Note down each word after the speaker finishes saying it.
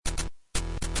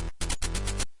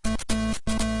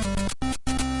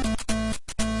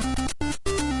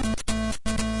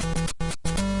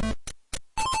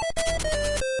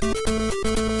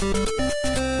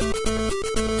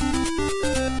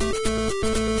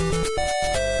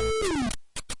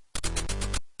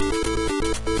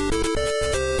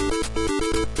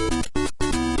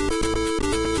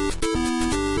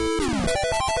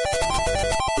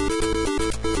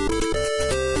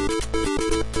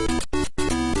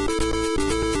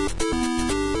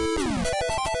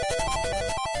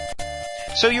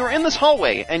So you're in this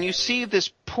hallway, and you see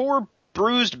this poor,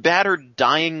 bruised, battered,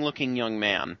 dying-looking young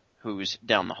man who's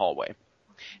down the hallway.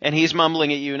 And he's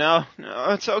mumbling at you, no,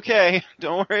 it's okay.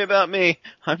 Don't worry about me.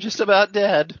 I'm just about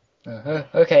dead.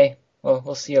 Okay. Well,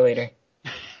 we'll see you later.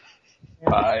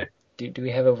 Bye. Do we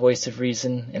have a voice of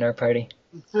reason in our party?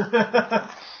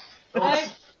 It's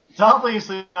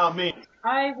obviously not me.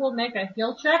 I will make a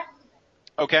heal check.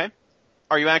 Okay.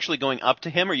 Are you actually going up to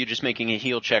him, or are you just making a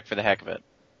heal check for the heck of it?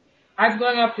 I'm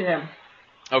going up to him.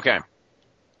 Okay.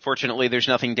 Fortunately, there's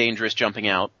nothing dangerous jumping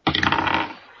out.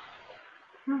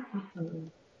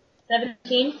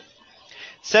 17.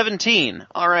 17.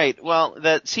 All right. Well,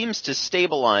 that seems to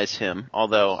stabilize him,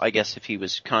 although I guess if he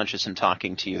was conscious and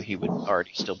talking to you, he would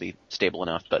already still be stable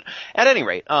enough. But at any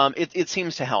rate, it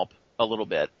seems to help a little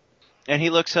bit. And he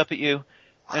looks up at you,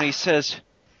 and he says,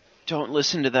 don't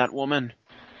listen to that woman.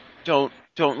 Don't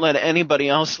let anybody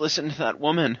else listen to that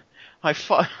woman. I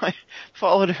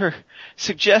followed her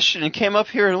suggestion and came up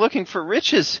here looking for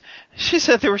riches. She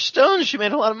said there were stones. She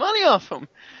made a lot of money off them.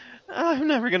 I'm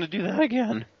never going to do that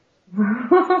again.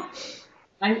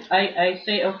 I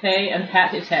say okay and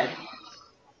pat his head.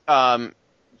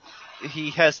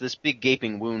 He has this big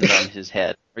gaping wound on his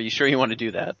head. Are you sure you want to do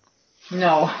that?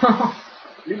 No.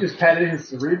 You just patted his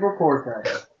cerebral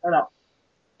cortex. Shut up.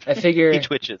 I figure He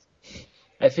twitches.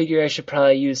 I should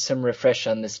probably use some refresh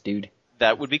on this dude.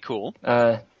 That would be cool.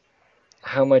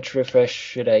 How much refresh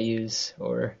should I use,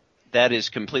 or? That is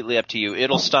completely up to you.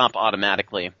 It'll stop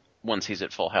automatically once he's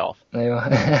at full health.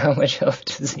 How much health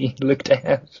does he look to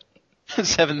have?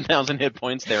 7,000 hit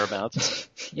points, thereabouts.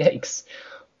 Yikes.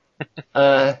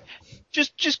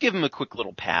 Just give him a quick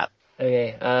little pat.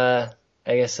 Okay, I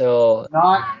guess I'll...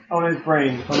 Not on his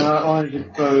brain. Not on his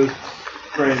exposed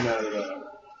brain matter.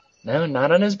 No,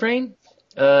 not on his brain?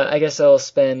 I guess I'll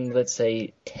spend, let's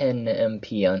say, 10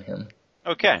 MP on him.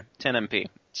 Okay, 10 MP.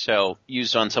 So,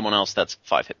 used on someone else, that's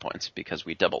 5 hit points, because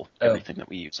we double everything that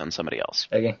we use on somebody else.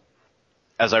 Okay.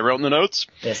 As I wrote in the notes.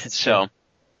 Yes, it's so,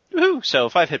 woohoo, so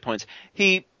 5 hit points.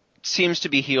 He seems to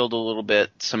be healed a little bit.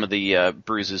 Some of the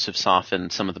bruises have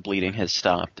softened, some of the bleeding has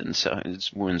stopped, and so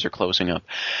his wounds are closing up.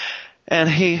 And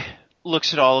he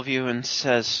looks at all of you and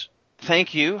says,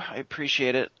 thank you, I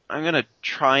appreciate it. I'm going to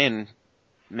try and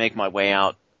make my way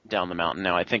out down the mountain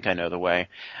now. I think I know the way.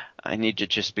 I need to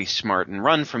just be smart and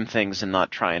run from things and not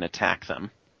try and attack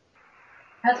them.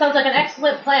 That sounds like an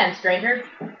excellent plan, stranger.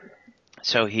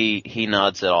 So he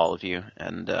nods at all of you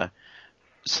and,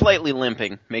 slightly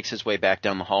limping, makes his way back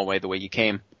down the hallway the way you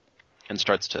came and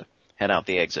starts to head out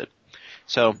the exit.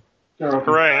 So,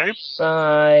 Hooray.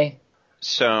 Bye.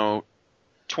 So,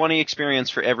 20 experience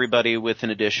for everybody with an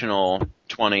additional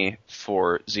 20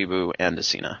 for Zebu and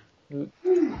Asina.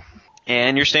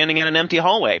 And you're standing in an empty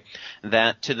hallway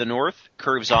that to the north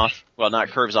curves off, well, not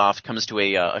curves off, comes to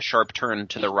a sharp turn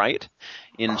to the right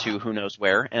into who knows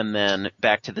where, and then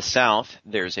back to the south,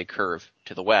 there's a curve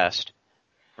to the west,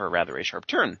 or rather a sharp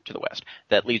turn to the west,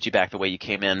 that leads you back the way you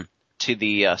came in to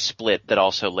the split that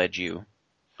also led you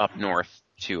up north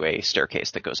to a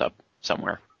staircase that goes up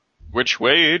somewhere. Which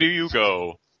way do you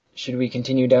go? Should we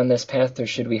continue down this path, or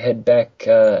should we head back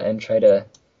and try to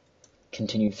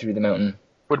continue through the mountain?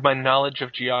 Would my knowledge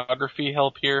of geography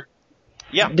help here?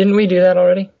 Yeah. Didn't we do that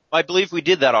already? I believe we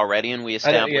did that already, and we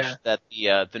established that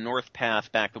the north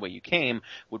path back the way you came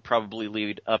would probably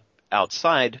lead up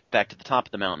outside back to the top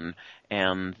of the mountain,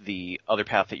 and the other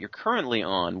path that you're currently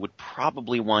on would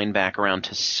probably wind back around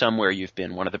to somewhere you've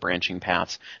been, one of the branching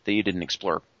paths that you didn't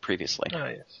explore previously. Oh,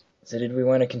 yes. So did we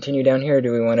want to continue down here, or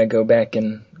do we want to go back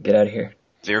and get out of here?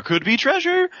 There could be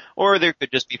treasure, or there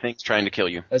could just be things trying to kill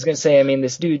you. I was going to say,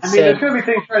 this dude said... there could be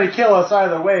things trying to kill us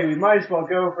either way. We might as well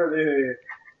go for the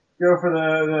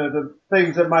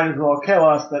things that might as well kill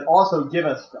us that also give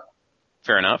us stuff.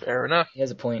 Fair enough. Fair enough. He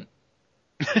has a point.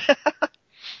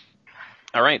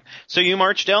 All right. So you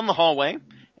march down the hallway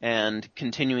and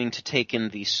continuing to take in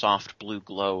the soft blue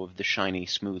glow of the shiny,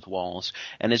 smooth walls.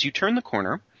 And as you turn the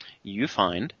corner, you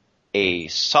find a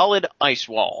solid ice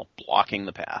wall blocking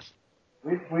the path.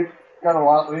 We've got a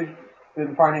lot. We've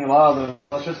been finding a lot of them.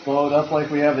 Let's just blow it up like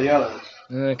we have the others.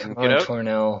 Come on,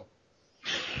 Tornell.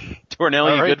 Tornell,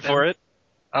 All you right, good then. for it?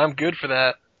 I'm good for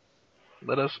that.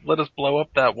 Let us blow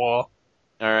up that wall.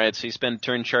 All right, so you spend a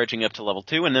turn charging up to level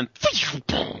 2, and then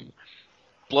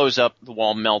blows up, the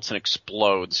wall melts and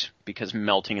explodes, because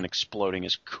melting and exploding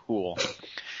is cool.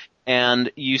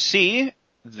 And you see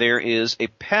there is a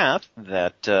path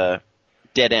that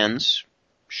dead ends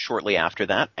shortly after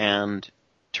that, and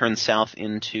turns south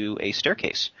into a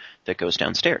staircase that goes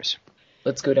downstairs.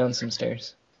 Let's go down some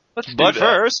stairs. Let's do But that.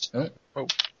 first... Oh.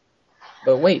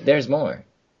 But wait, there's more.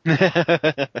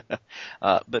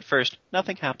 But first,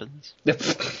 nothing happens.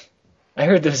 I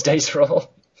heard those dice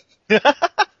roll.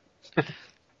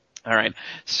 All right.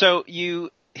 So you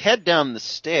head down the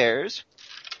stairs.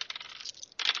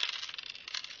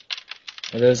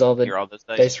 Are those all the Hear all those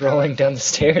dice rolling down the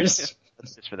stairs?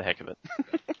 That's just for the heck of it.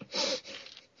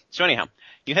 So anyhow,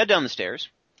 you head down the stairs,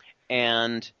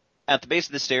 and at the base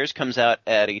of the stairs comes out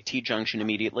at a T-junction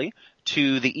immediately.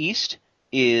 To the east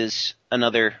is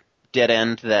another dead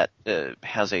end that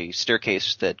has a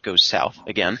staircase that goes south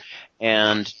again,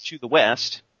 and to the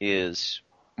west is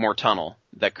more tunnel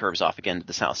that curves off again to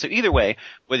the south. So either way,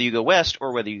 whether you go west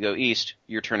or whether you go east,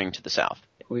 you're turning to the south.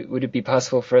 Would it be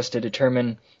possible for us to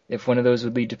determine if one of those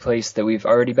would lead to a place that we've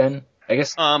already been? I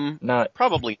guess not.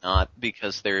 Probably not,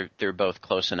 because they're both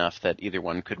close enough that either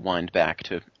one could wind back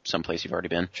to some place you've already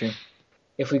been. True.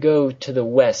 If we go to the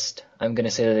west, I'm going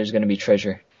to say that there's going to be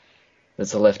treasure.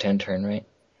 That's a left-hand turn, right?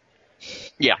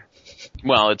 Yeah.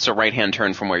 Well, it's a right-hand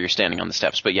turn from where you're standing on the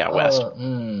steps, but yeah, west.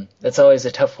 That's always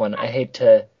a tough one. I hate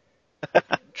to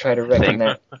try to reckon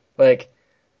that. Like,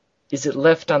 is it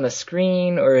left on the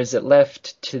screen, or is it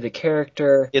left to the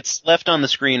character? It's left on the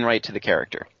screen right to the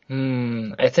character.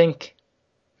 I think...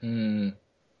 In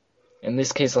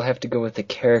this case, I'll have to go with the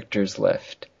character's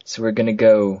left. So we're going to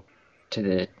go to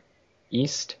the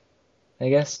east, I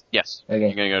guess? Yes. Okay.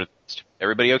 You're going to go to the east.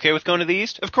 Everybody okay with going to the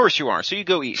east? Of course you are. So you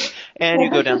go east, and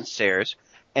you go down the stairs,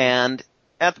 and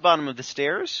at the bottom of the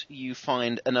stairs, you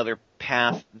find another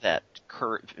path that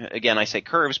again, I say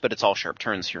curves, but it's all sharp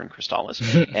turns here in Crystalis.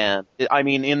 And, I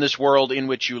mean, in this world in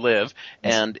which you live,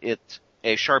 and it's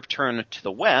a sharp turn to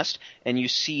the west, and you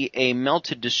see a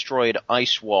melted, destroyed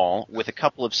ice wall with a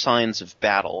couple of signs of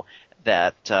battle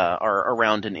that are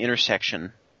around an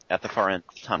intersection at the far end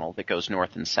of the tunnel that goes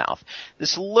north and south.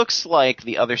 This looks like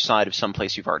the other side of some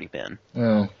place you've already been.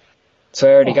 Oh. So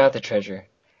I already got the treasure.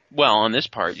 Well, on this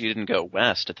part, you didn't go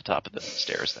west at the top of the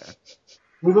stairs there.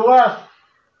 To the left.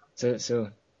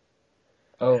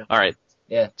 Oh. All right.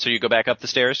 Yeah. So you go back up the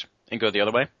stairs and go the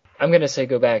other way? I'm going to say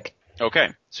go back. Okay.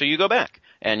 So you go back,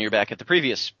 and you're back at the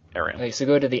previous area. Okay, so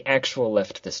go to the actual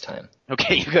left this time.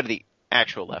 Okay, you go to the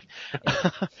actual left.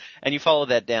 And you follow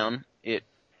that down. It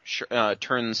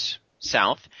turns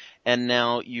south, and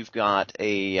now you've got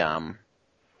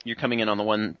you're coming in on the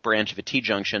one branch of a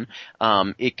T-junction.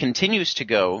 It continues to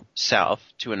go south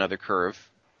to another curve,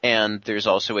 and there's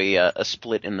also a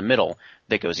split in the middle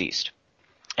that goes east.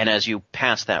 And as you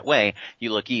pass that way,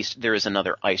 you look east, there is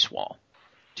another ice wall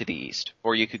to the east.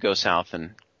 Or you could go south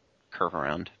and curve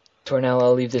around. Tornell,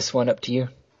 I'll leave this one up to you.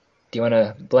 Do you want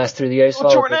to blast through the ice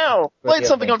wall? Tornell! Light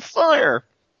something on fire!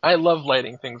 I love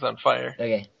lighting things on fire.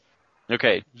 Okay.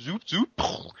 Zoop, zoop.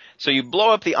 So you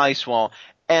blow up the ice wall,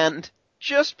 and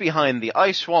just behind the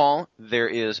ice wall, there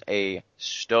is a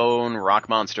stone rock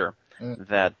monster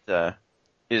that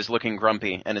is looking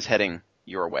grumpy and is heading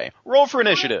your way. Roll for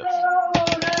initiative.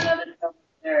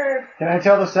 Can I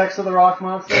tell the sex of the rock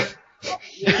monster?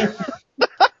 You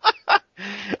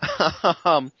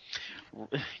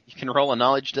can roll a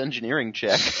knowledge engineering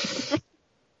check.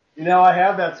 You know, I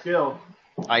have that skill.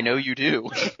 I know you do.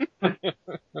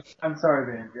 I'm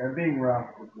sorry, Andrew. I'm being rough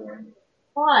with you.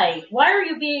 Why? Why are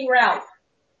you being Ralph?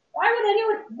 Why would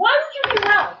you be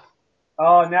Ralph?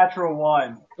 Oh, natural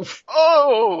one.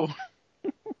 Oh!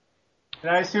 Can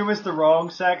I assume it's the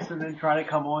wrong sex and then try to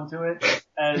come onto it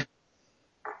as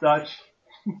such?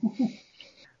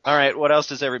 Alright, what else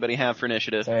does everybody have for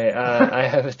initiative? Sorry, I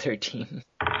have a 13.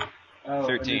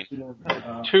 13.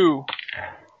 2.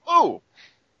 Oh!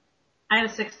 I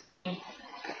have a 16.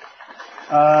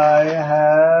 I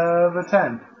have a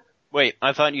 10. Wait,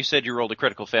 I thought you said you rolled a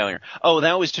critical failure. Oh,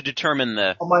 that was to determine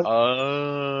the...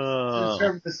 To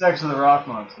determine the sex of the rock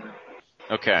monster.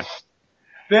 Okay.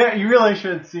 You really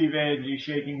should see Vanjie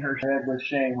shaking her head with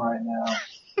shame right now.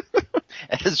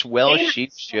 As well she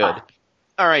should.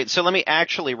 Alright, so let me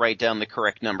actually write down the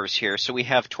correct numbers here. So we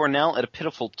have Tornell at a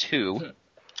pitiful 2.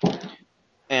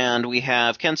 And we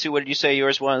have... Kensu, what did you say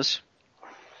yours was?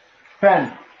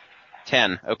 10.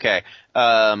 10, okay.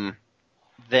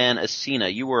 Then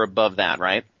Asina, you were above that,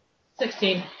 right?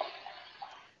 16.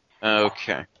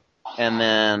 Okay. And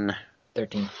then...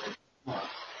 13.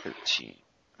 13.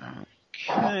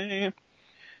 Okay.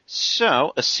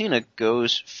 So, Asina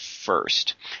goes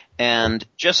first. And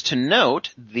just to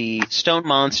note, the stone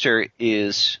monster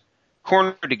is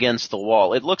cornered against the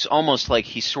wall. It looks almost like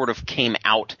he sort of came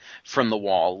out from the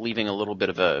wall, leaving a little bit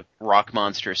of a rock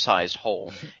monster-sized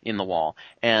hole in the wall,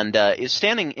 and is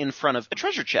standing in front of a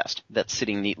treasure chest that's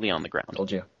sitting neatly on the ground.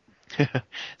 Told you.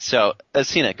 So,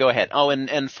 Asina, go ahead. Oh,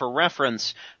 and for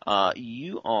reference,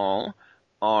 you all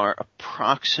are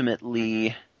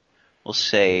approximately we'll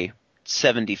say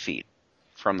 70 feet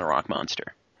from the rock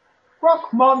monster.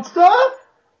 Rock monster!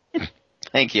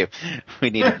 Thank you. We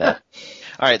needed that.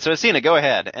 All right, so Asina, go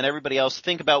ahead. And everybody else,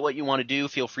 think about what you want to do.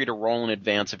 Feel free to roll in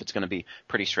advance if it's going to be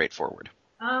pretty straightforward.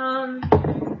 Well,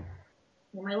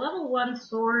 my level 1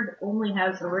 sword only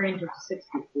has a range of 60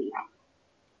 feet.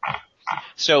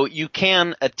 So you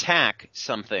can attack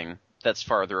something that's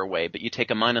farther away, but you take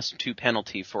a -2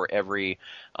 penalty for every,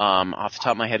 off the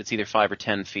top of my head, it's either 5 or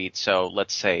 10 feet. So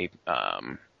let's say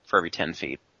for every 10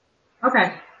 feet.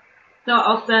 Okay. So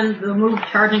I'll spend the move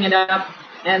charging it up,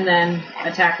 and then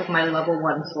attack with my level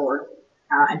 1 sword,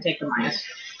 and take the minus.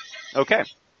 Okay.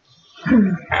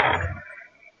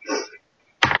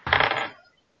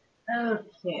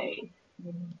 Okay.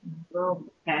 Roll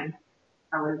 10.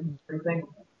 I was everything.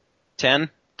 10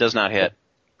 does not hit.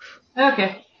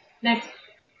 Okay. Next.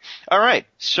 All right,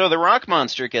 so the rock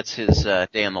monster gets his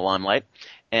day in the limelight,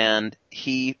 and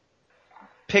he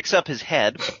picks up his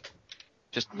head,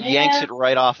 just yanks it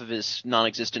right off of his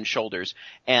non-existent shoulders,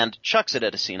 and chucks it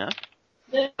at Asina.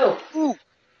 No. Ooh.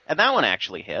 And that one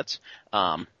actually hits,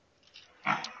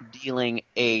 dealing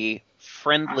a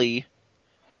friendly,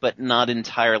 but not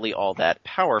entirely all that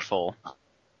powerful,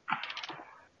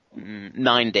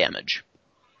 9 damage.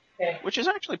 Okay. Which is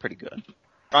actually pretty good.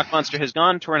 Rock monster has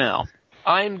gone. Tornell.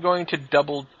 I'm going to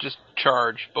double just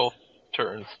charge both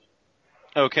turns.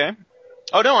 Okay.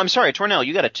 Oh no, I'm sorry, Tornell,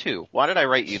 you got a 2. Why did I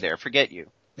write you there? Forget you.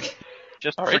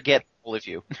 Just All right. forget all of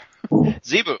you.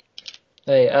 Zebu.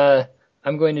 Hey,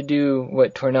 I'm going to do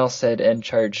what Tornell said and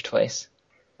charge twice.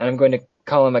 And I'm going to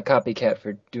call him a copycat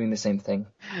for doing the same thing.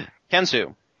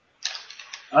 Kensu.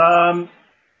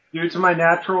 Due to my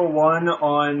natural 1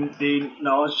 on the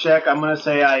knowledge check, I'm gonna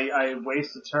say I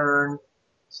waste a turn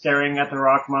staring at the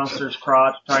rock monster's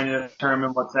crotch, trying to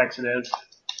determine what sex it is.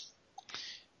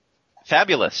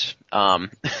 Fabulous. I mean,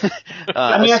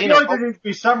 I feel like there needs to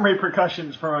be some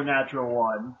repercussions for a natural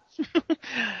 1.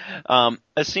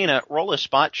 Asina, roll a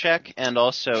spot check and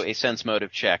also a sense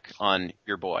motive check on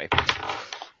your boy.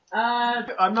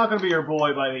 I'm not gonna be your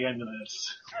boy by the end of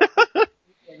this.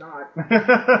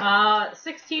 Not.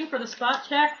 16 for the spot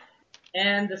check,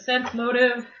 and the sense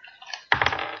motive,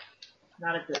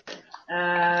 not a good.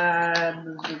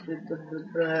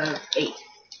 8.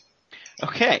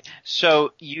 Okay,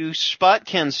 so you spot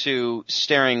Kensu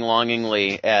staring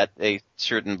longingly at a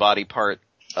certain body part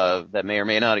that may or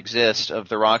may not exist of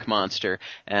the rock monster,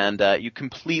 and you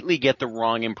completely get the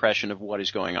wrong impression of what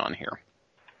is going on here.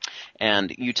 And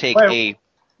you take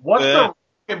What's the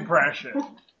impression?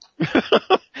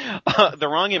 The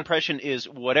wrong impression is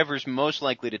whatever's most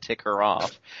likely to tick her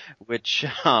off, which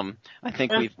I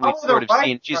think we've sort of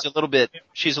seen. She's a little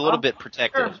bit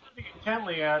protective. Looking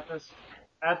intently at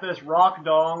this rock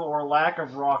dong or lack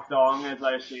of rock dong, as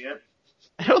I see it.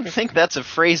 I don't think that's a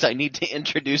phrase I need to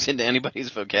introduce into anybody's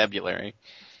vocabulary.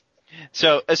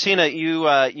 So, Asina,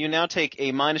 you now take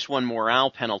a -1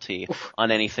 morale penalty on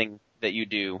anything that you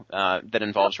do that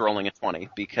involves rolling a 20,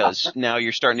 because now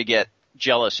you're starting to get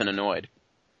jealous and annoyed.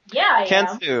 Yeah, I am.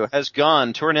 Kensu has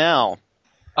gone. Tornell.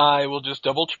 I will just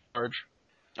double charge.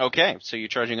 Okay, so you're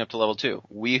charging up to level 2.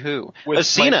 Weehoo. With my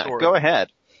Asina, sword. go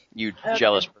ahead. You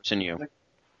jealous person, you.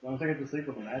 Don't think I get to sleep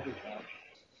on the magic couch.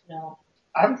 No.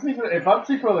 If I'm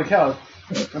sleeping on the couch,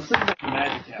 I'm sleeping on the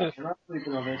magic couch. I'm not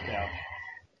sleeping on this couch.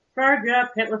 Charge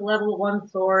up, hit with level 1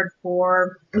 sword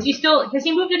for... has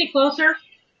he moved any closer?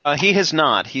 He has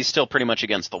not. He's still pretty much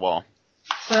against the wall.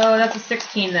 So that's a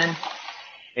 16 then.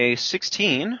 A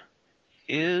 16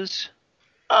 is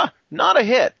not a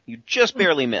hit. You just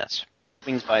barely miss.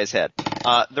 Swings by his head.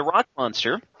 The rock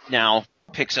monster now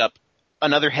picks up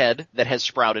another head that has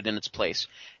sprouted in its place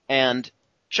and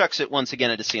chucks it once again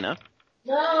at Asina.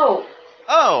 No!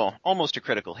 Oh, almost a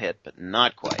critical hit, but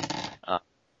not quite.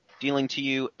 Dealing to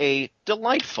you a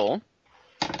delightful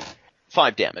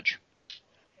 5 damage.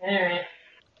 Alright.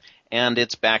 And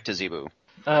it's back to Zebu.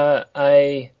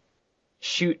 I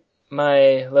shoot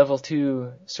my level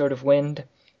 2 Sword of Wind.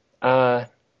 I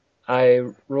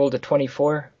rolled a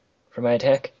 24 for my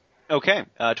attack. Okay,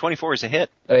 24 is a hit.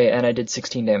 Okay, and I did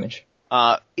 16 damage.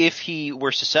 If he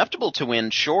were susceptible to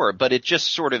wind, sure, but it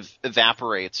just sort of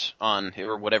evaporates on,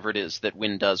 or whatever it is that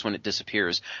wind does when it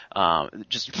disappears.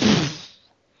 Just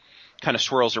kind of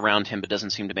swirls around him, but doesn't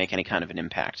seem to make any kind of an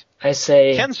impact. I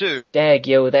say, Kensu! Dag,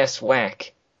 yo, that's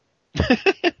whack.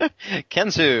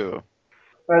 Kensu!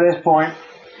 By this point,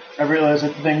 I realize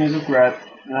that the thing is a threat,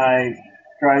 and I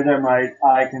try that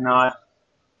I cannot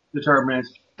determine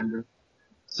its gender.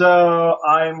 So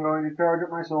I am going to charge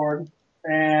up my sword,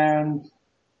 and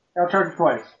I'll charge it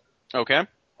twice. Okay.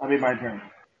 That'll be my turn.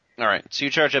 Alright, so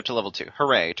you charge up to level 2.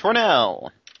 Hooray.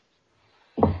 Tornell!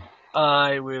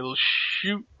 I will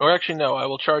shoot, or actually no, I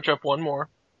will charge up one more.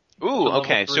 Ooh, level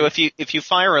okay. 3. So if you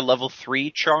fire a level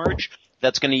 3 charge,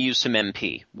 that's going to use some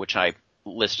MP, which I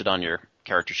listed on your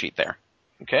character sheet there.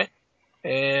 Okay.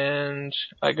 And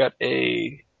I got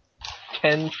a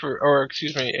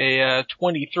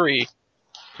 23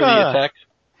 for the attack.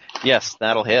 Yes,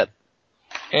 that'll hit.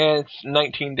 And it's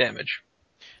 19 damage.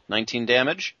 19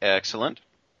 damage. Excellent.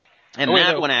 And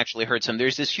one actually hurts him.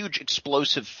 There's this huge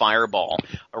explosive fireball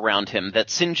around him that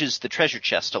singes the treasure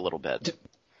chest a little bit.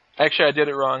 Actually, I did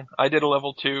it wrong. I did a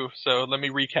level 2, so let me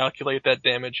recalculate that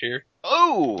damage here.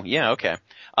 Oh, yeah, okay.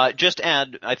 Just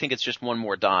add, I think it's just one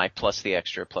more die plus the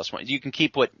extra plus 1. You can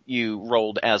keep what you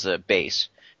rolled as a base,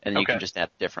 and you can just add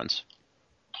the difference.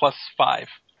 Plus 5.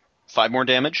 5 more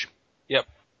damage? Yep.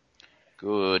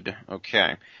 Good.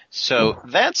 Okay. So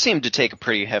that seemed to take a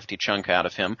pretty hefty chunk out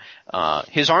of him.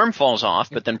 His arm falls off,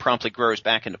 but then promptly grows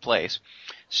back into place.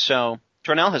 So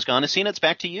Tornell has gone. Asina, it's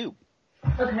back to you.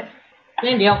 Okay.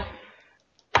 Same deal.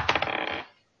 Damn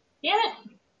it.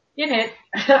 Did hit.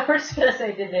 We're just gonna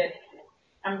say did hit.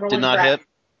 I'm rolling Did not crap. hit?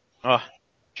 Oh,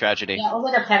 tragedy. Yeah, it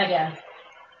was like a 10 again.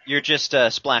 You're just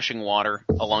splashing water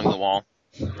along the wall.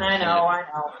 I know.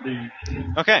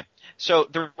 Okay, so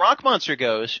the rock monster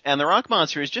goes, and the rock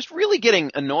monster is just really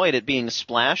getting annoyed at being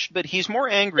splashed, but he's more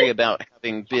angry about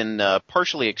having been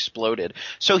partially exploded.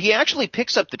 So he actually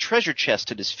picks up the treasure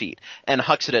chest at his feet and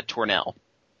hucks it at Tornell.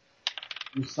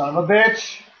 You son of a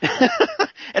bitch!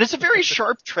 And it's a very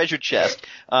sharp treasure chest.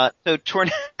 So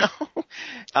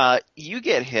Tornell, you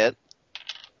get hit.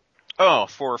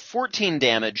 For 14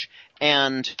 damage,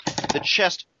 and the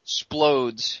chest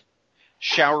explodes,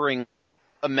 showering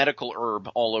a medical herb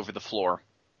all over the floor.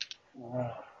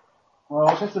 Well,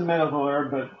 it's just a medical herb,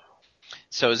 but...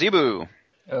 So, Zebu.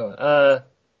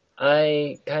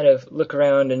 I kind of look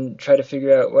around and try to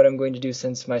figure out what I'm going to do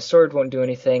since my sword won't do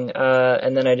anything,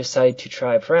 and then I decide to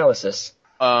try paralysis.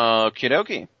 Okie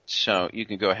dokie. So, you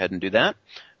can go ahead and do that.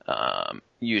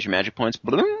 Use your magic points.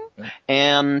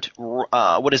 And,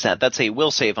 what is that? That's a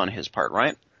will save on his part,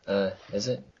 right? Is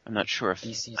it? I'm not sure if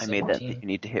DC I made that 17? you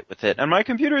need to hit with it. And my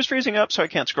computer is freezing up, so I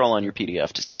can't scroll on your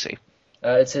PDF to see.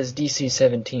 It says DC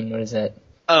 17. What is that?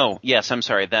 Oh, yes, I'm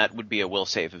sorry. That would be a will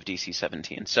save of DC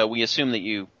 17. So we assume that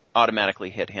you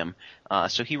automatically hit him.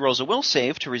 So he rolls a will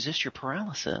save to resist your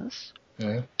paralysis.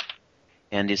 Mm-hmm.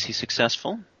 And is he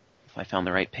successful? If I found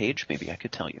the right page, maybe I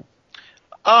could tell you.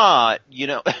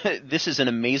 This is an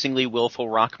amazingly willful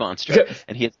rock monster,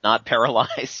 and he is not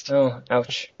paralyzed. Oh,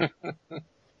 ouch.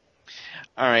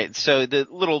 All right, so the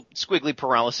little squiggly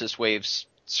paralysis waves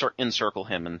encircle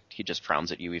him, and he just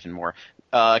frowns at you even more.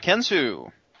 Kensu.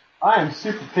 I am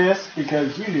super pissed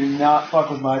because you do not fuck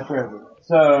with my treasure.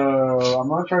 So, I'm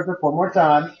gonna charge up one more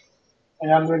time,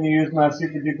 and I'm gonna use my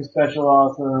super duper special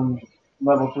awesome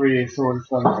level 3 sword of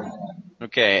thunder.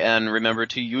 Okay, and remember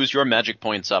to use your magic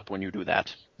points up when you do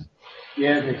that.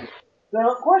 Yeah.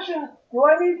 So, question, do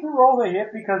I need to roll the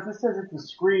hit because this says it's a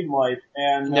screen life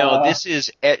and... No, this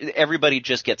is, everybody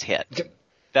just gets hit.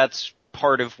 That's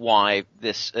part of why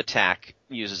this attack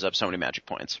uses up so many magic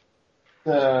points.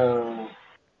 So,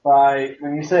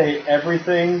 when you say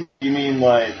everything, you mean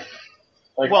like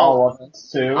all of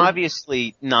us too?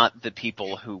 Obviously not the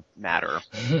people who matter,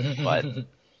 but...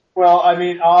 Well, I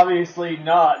mean, obviously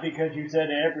not, because you said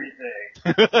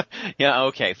everything. Yeah,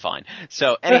 okay, fine.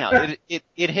 So, anyhow,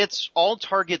 it hits all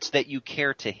targets that you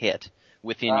care to hit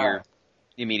within your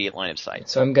immediate line of sight.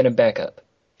 So I'm gonna back up.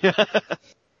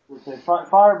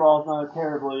 Fireball's not a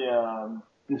terribly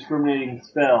discriminating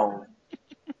spell.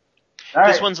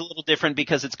 This one's a little different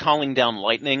because it's calling down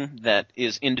lightning that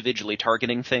is individually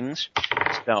targeting things.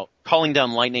 So, calling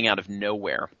down lightning out of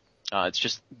nowhere. It's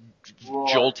just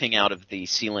jolting out of the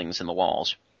ceilings and the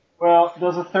walls. Well,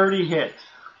 does a 30 hit?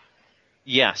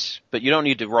 Yes, but you don't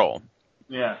need to roll.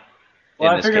 Yeah.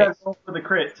 Well, I figured I'd roll for the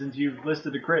crit since you've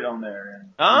listed a crit on there.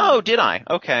 Oh, did I?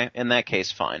 Okay, in that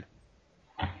case, fine.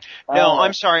 No,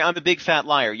 I'm sorry, I'm a big fat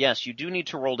liar. Yes, you do need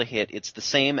to roll to hit. It's the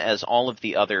same as all of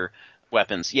the other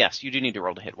weapons. Yes, you do need to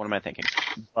roll to hit. What am I thinking?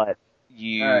 But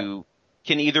you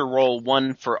can either roll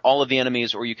one for all of the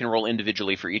enemies, or you can roll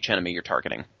individually for each enemy you're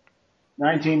targeting.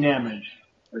 19 damage.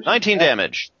 19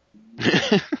 damage.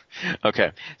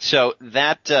 Okay, so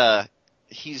that,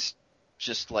 he's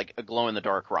just like a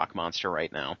glow-in-the-dark rock monster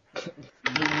right now.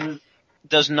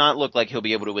 Does not look like he'll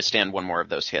be able to withstand one more of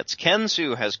those hits.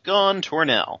 Kensu has gone.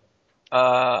 Tornell.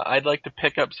 I'd like to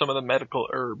pick up some of the medical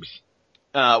herbs.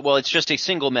 Well, it's just a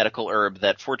single medical herb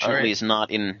that fortunately is not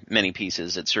in many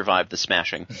pieces. It survived the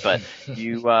smashing. But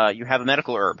you have a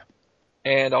medical herb.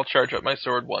 And I'll charge up my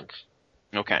sword once.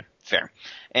 Okay, fair.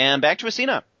 And back to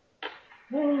Asina.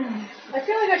 I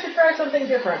feel like I should try something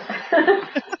different.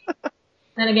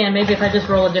 And again, maybe if I just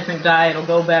roll a different die, it'll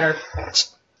go better.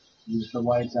 Use the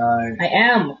white die. I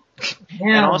am.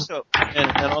 And also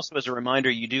as a reminder,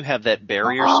 you do have that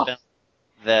barrier spell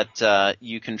that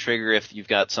you can trigger if you've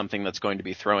got something that's going to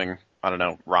be throwing, I don't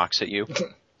know, rocks at you.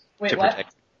 Wait, to what?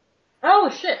 protect. Oh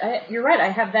shit! You're right. I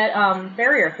have that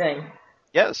barrier thing.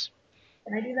 Yes.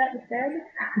 Can I do that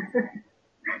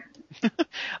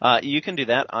instead? You can do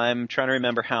that. I'm trying to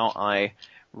remember how I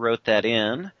wrote that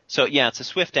in. So yeah, it's a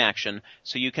swift action,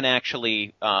 so you can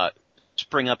actually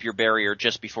spring up your barrier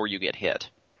just before you get hit.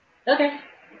 Okay.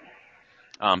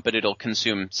 But it'll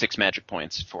consume 6 magic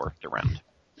points for the round.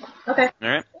 Okay. All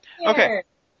right. Yeah. Okay.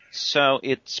 So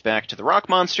it's back to the rock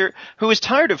monster, who is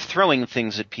tired of throwing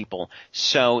things at people.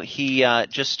 So he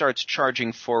just starts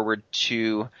charging forward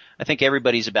to, I think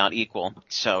everybody's about equal.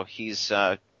 So he's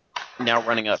now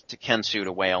running up to Kensu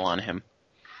to wail on him.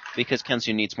 Because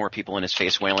Kensu needs more people in his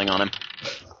face wailing on him.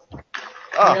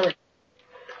 Really?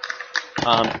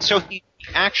 So he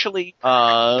actually,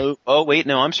 oh wait,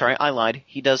 no, I'm sorry, I lied.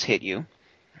 He does hit you.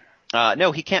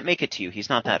 No, he can't make it to you. He's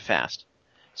not that fast.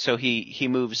 So he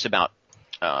moves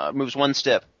moves one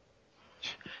step.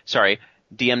 Sorry,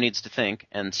 DM needs to think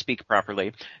and speak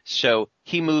properly. So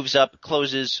he moves up,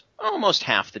 closes almost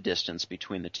half the distance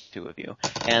between the two of you,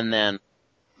 and then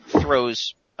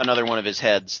throws another one of his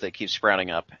heads that keeps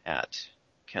sprouting up at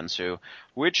Kensu,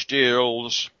 which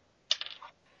deals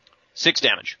 6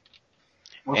 damage.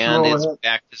 And it's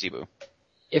back to Zebu.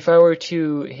 If I were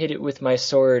to hit it with my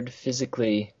sword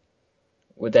physically,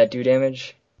 would that do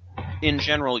damage? In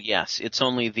general, yes. It's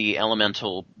only the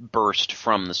elemental burst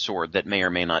from the sword that may or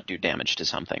may not do damage to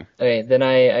something. Okay, then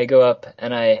I go up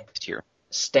and I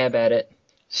stab at it.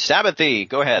 Stab at thee!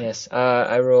 Go ahead. Yes,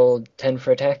 I rolled 10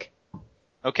 for attack.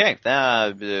 Okay,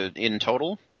 in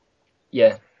total?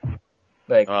 Yeah.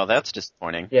 Oh, that's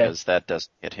disappointing, because that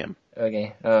doesn't hit him.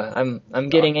 Okay, I'm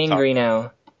getting angry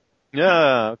now.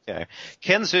 Yeah, okay.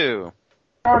 Kensu!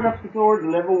 Charge up the sword,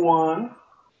 level 1.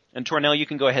 And Tornell, you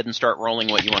can go ahead and start rolling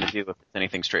what you want to do if it's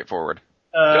anything straightforward.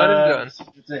 Done and done.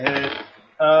 It's a hit.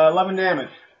 11 damage.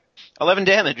 11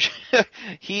 damage.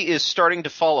 He is starting to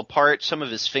fall apart. Some of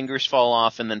his fingers fall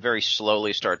off and then very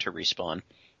slowly start to respawn.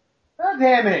 God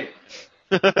damn it!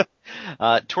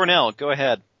 Tornell, go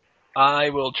ahead.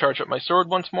 I will charge up my sword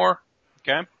once more.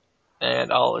 Okay.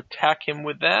 And I'll attack him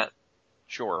with that.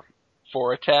 Sure.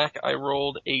 For attack, I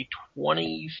rolled a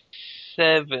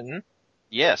 27.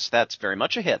 Yes, that's very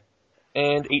much a hit.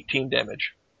 And 18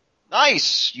 damage.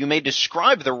 Nice! You may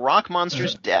describe the rock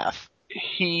monster's death.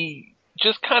 He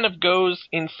just kind of goes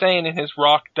insane and his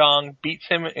rock dong beats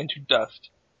him into dust.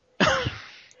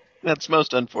 That's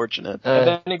most unfortunate. And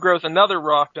then he grows another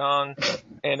rock dong,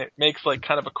 and it makes like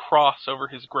kind of a cross over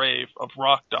his grave of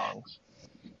rock dongs.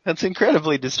 That's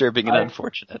incredibly disturbing and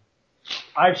unfortunate.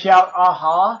 I shout,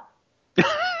 aha!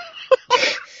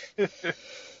 Is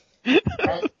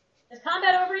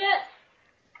combat over yet?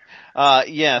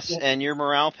 Yes, and your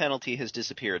morale penalty has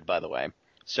disappeared, by the way.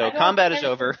 So combat is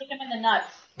over. Kick him in the nuts.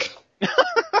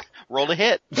 Roll to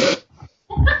hit.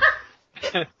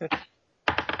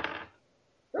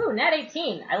 Ooh, nat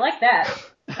 18. I like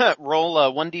that. Roll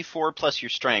 1d4 plus your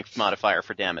strength modifier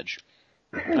for damage.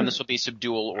 And this will be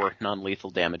subdual or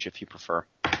non-lethal damage if you prefer.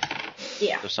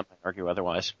 Yeah. There's something to argue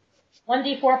otherwise.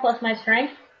 1d4 plus my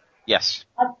strength? Yes.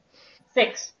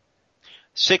 6.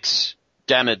 6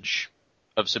 damage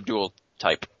of subdual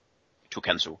type to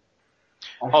Kensu.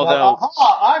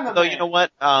 Although you know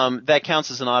what? That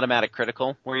counts as an automatic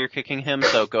critical where you're kicking him,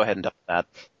 so go ahead and double that.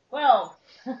 Well.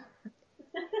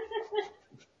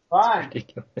 Fine.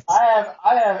 I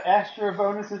have extra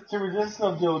bonuses to resist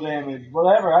subdual damage.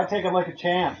 Whatever, I take it like a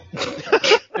champ.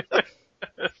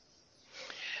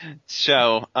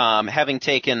 So, having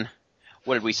taken,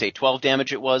 what did we say, 12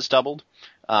 damage it was, doubled?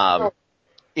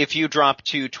 If you drop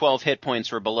to 12 hit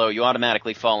points or below, you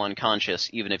automatically fall unconscious,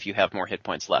 even if you have more hit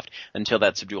points left, until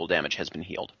that subdual damage has been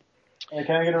healed. Hey,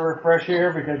 can I get a refresh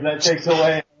here? Because that takes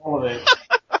away all of it.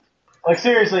 Like,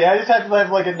 seriously, I just have to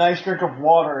have, like, a nice drink of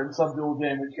water and subdual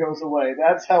damage goes away.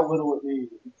 That's how little it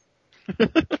needs.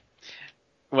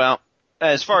 Well,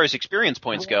 as far as experience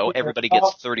points go, everybody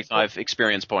gets 35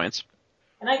 experience points.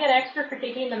 Can I get extra for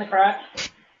kicking him in the crotch?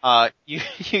 You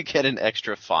get an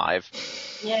extra 5.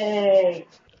 Yay.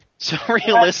 So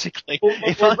realistically,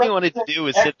 if all you wanted to do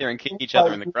was sit there and kick each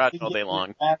other in the crotch all day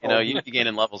long, you'd be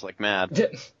gaining levels like mad.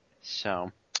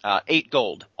 So, 8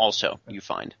 gold also, you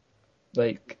find.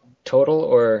 Like, total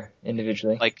or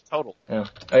individually? Like, total. Oh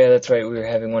yeah, that's right, we were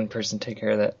having one person take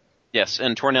care of that. Yes,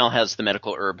 and Tornell has the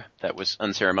medical herb that was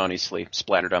unceremoniously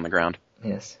splattered on the ground.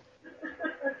 Yes.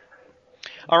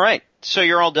 All right, so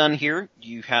you're all done here.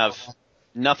 You have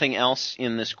nothing else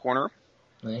in this corner.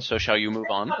 Nice. So shall you move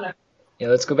on? Yeah,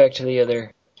 let's go back to the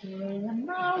other.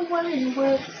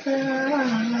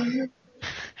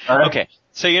 Okay,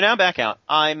 so you're now back out.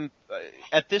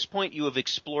 At this point, you have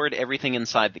explored everything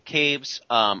inside the caves,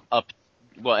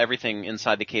 everything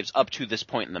inside the caves up to this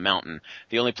point in the mountain.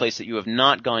 The only place that you have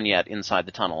not gone yet inside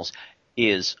the tunnels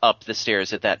is up the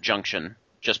stairs at that junction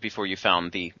just before you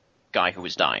found the guy who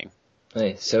was dying.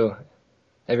 Nice. So,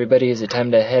 everybody, is it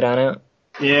time to head on out?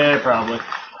 Yeah, probably.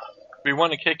 We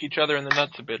want to kick each other in the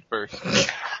nuts a bit first.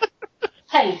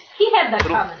 Hey, he had that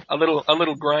coming. A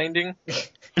little grinding.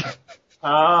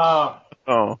 Oh.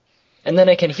 And then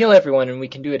I can heal everyone and we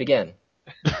can do it again.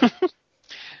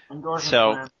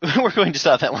 So, we're going to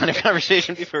stop that line of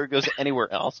conversation before it goes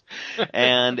anywhere else.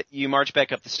 And you march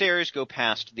back up the stairs, go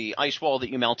past the ice wall that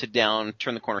you melted down,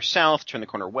 turn the corner south, turn the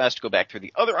corner west, go back through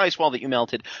the other ice wall that you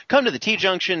melted, come to the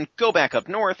T-junction, go back up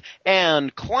north,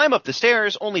 and climb up the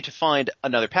stairs only to find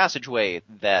another passageway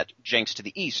that janks to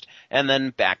the east, and then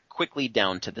back quickly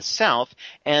down to the south,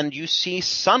 and you see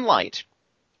sunlight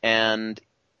and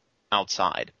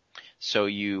outside. So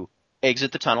you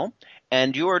exit the tunnel,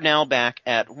 and you are now back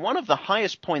at one of the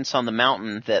highest points on the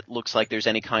mountain that looks like there's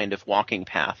any kind of walking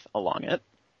path along it.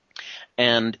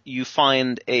 And you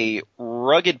find a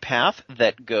rugged path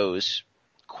that goes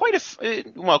quite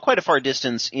a far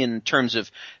distance in terms of,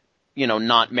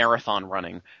 not marathon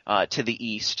running, to the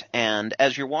east. And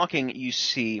as you're walking, you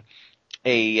see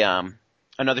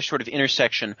another sort of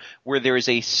intersection where there is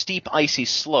a steep, icy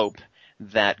slope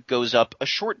that goes up a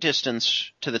short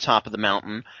distance to the top of the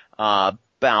mountain,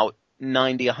 about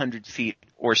 90, 100 feet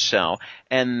or so,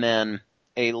 and then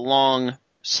a long,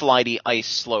 slidey ice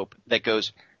slope that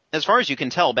goes, as far as you can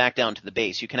tell, back down to the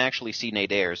base. You can actually see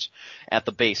Nadare's at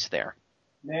the base there.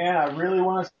 Man, I really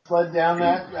want to sled down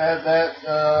that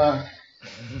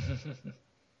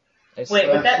Wait,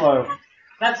 but slope.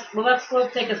 will that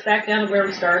slope take us back down to where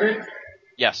we started?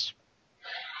 Yes.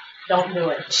 Don't do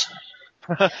it.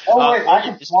 Oh wait, I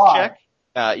can fly.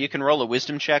 Check. You can roll a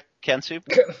wisdom check, Kensu.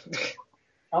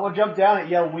 I'm gonna jump down and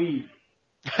yell "weed."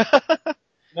 Then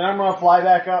I'm gonna fly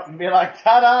back up and be like,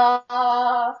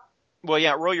 "Ta-da!" Well,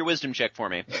 yeah, roll your wisdom check for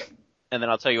me, and then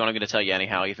I'll tell you what I'm going to tell you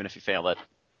anyhow, even if you fail it.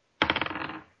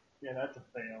 Yeah, that's a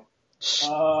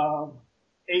fail.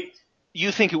 8.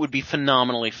 You think it would be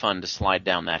phenomenally fun to slide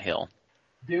down that hill?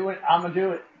 Do it. I'm gonna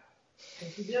do it.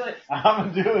 Don't you do it. I'm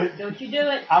gonna do it. Don't you do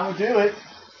it. I'm gonna do it.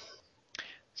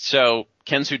 So,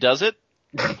 Kensu does it?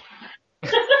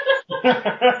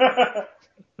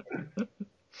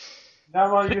 Now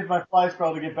I'm gonna use my fly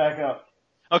spell to get back up.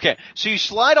 Okay, so you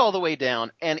slide all the way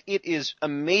down, and it is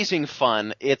amazing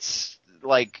fun. It's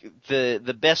like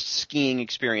the best skiing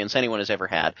experience anyone has ever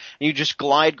had. You just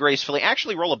glide gracefully.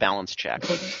 Actually, roll a balance check. I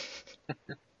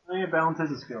think balance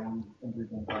is a skill in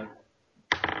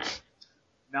 3.5.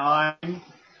 9.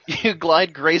 You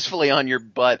glide gracefully on your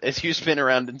butt as you spin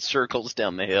around in circles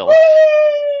down the hill,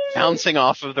 bouncing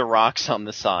off of the rocks on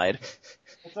the side.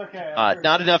 It's okay.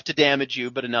 Not enough to damage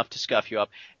you, but enough to scuff you up.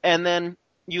 And then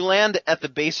you land at the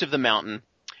base of the mountain,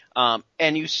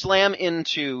 and you slam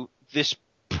into this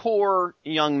poor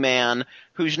young man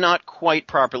who's not quite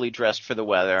properly dressed for the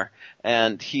weather,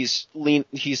 and he's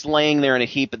laying there in a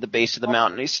heap at the base of the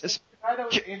mountain. He says,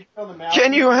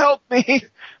 "Can you help me?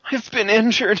 I've been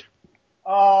injured."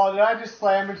 Oh, did I just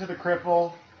slam into the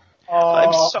cripple? Oh.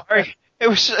 I'm sorry. It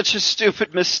was such a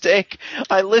stupid mistake.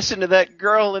 I listened to that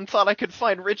girl and thought I could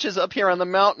find riches up here on the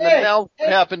mountain, and now what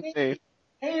happened to me?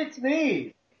 Hey, it's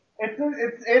me.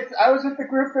 I was with the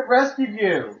group that rescued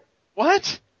you.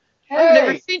 What? Hey. I've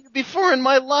never seen you before in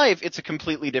my life. It's a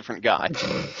completely different guy.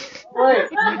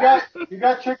 Wait, you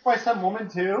got tricked by some woman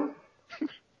too?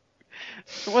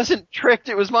 It wasn't tricked.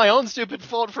 It was my own stupid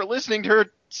fault for listening to her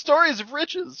stories of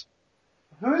riches.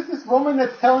 Who is this woman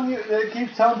that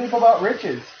keeps telling people about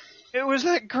riches? It was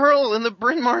that girl in the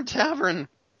Bryn Mawr Tavern.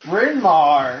 Bryn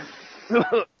Mawr?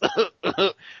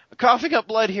 Coughing up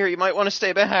blood here. You might want to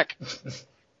stay back.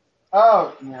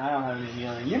 Oh, yeah, I don't have any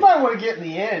healing. You might want to get in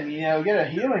the inn, get a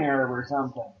healing herb or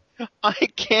something. I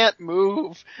can't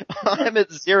move. I'm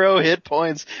at 0 hit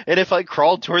points, and if I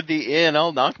crawl toward the inn,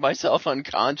 I'll knock myself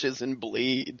unconscious and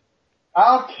bleed.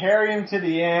 I'll carry him to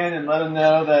the inn and let him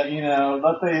know that,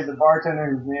 let's say the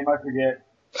bartender whose name I forget,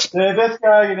 that this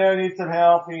guy, needs some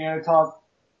help,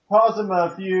 toss him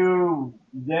a few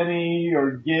Denny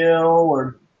or Gil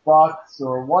or bucks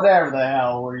or whatever the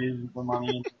hell we're using for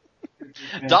money.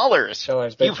 Dollars.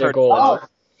 You've heard gold.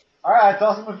 Alright, I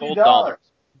toss him a few dollars.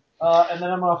 And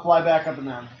then I'm gonna fly back up the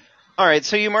mountain. Alright,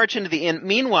 so you march into the inn.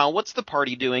 Meanwhile, what's the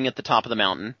party doing at the top of the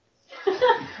mountain?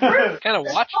 Kind of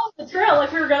watch. Follow the trail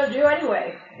like we were going to do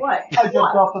anyway. What? I jumped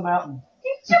off the mountain.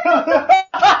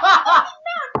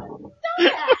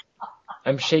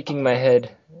 I'm shaking my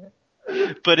head.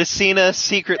 But Asina,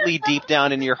 secretly deep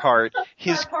down in your heart,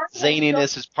 his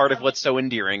zaniness is part of what's so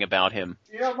endearing about him.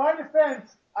 My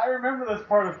defense, I remember this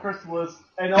part of Crystalis,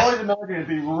 and always imagined it'd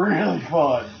be really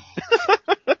fun.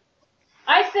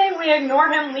 I say we ignore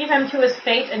him, leave him to his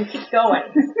fate, and keep going.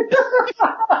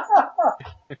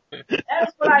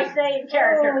 That's what I say in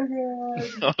character.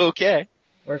 Oh, Okay.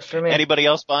 Works for me. Anybody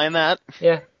else buying that?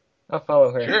 Yeah, I'll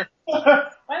follow her. Sure.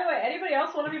 By the way, anybody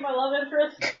else want to be my love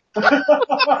interest?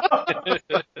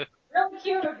 Really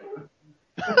cute.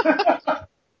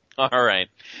 All right.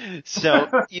 So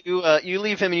you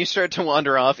leave him and you start to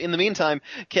wander off. In the meantime,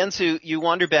 Kensu, you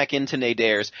wander back into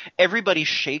Nadare's. Everybody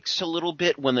shakes a little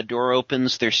bit when the door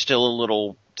opens. They're still a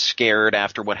little scared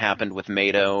after what happened with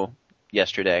Mado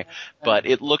yesterday, but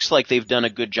it looks like they've done a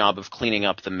good job of cleaning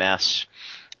up the mess,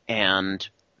 and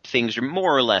things are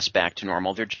more or less back to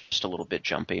normal. They're just a little bit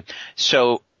jumpy.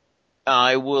 So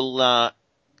I will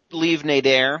leave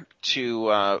Nadare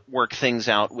to work things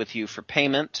out with you for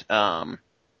payment.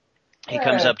 He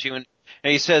comes up to you and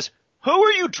he says, "Who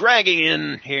are you dragging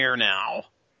in here now?"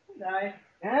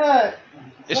 Yeah.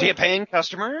 Is he a paying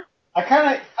customer? I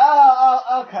kind of,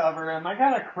 I'll cover him. I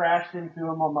kind of crashed into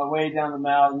him on my way down the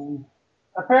mountain.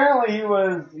 Apparently he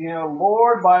was,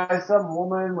 lured by some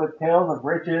woman with tales of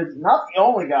riches. Not the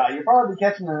only guy. You'll probably be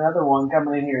catching another one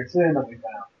coming in here soon that we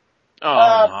found.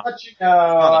 Oh, But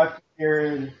I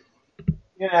figured,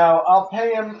 I'll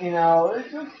pay him, just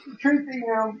treat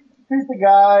the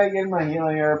guy, give him a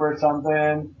healing herb or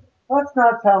something. Let's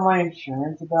not tell my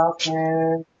insurance about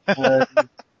this.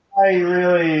 I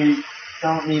really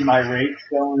don't need my rates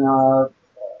going up.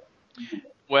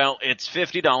 well, it's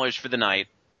 $50 for the night.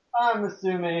 I'm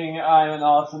assuming I'm an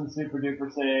awesome super duper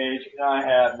sage and I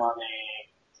have money,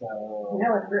 so. You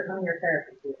know it's written on your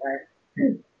character sheet, right?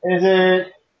 Is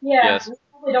it? Yeah, Yes. you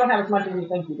probably don't have as much as you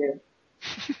think you do.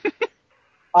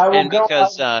 I will And go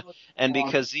because out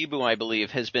Zebu, I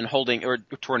believe, has been holding, or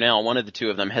Tornell, one of the two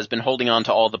of them, has been holding on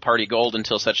to all the party gold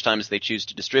until such time as they choose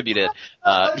to distribute it,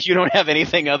 you don't have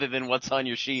anything other than what's on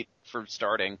your sheet for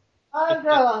starting. I've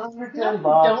got $110.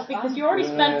 Don't, because you already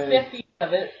I'm spent good. 50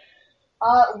 of it.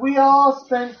 We all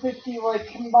spent 50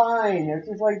 combined. It's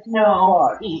just $12.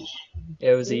 No, each.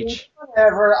 Yeah, it was each.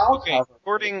 Whatever, I'll Okay, cover.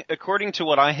 according to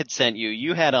what I had sent you,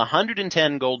 you had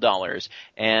 110 gold dollars,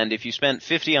 and if you spent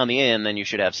 50 on the inn, then you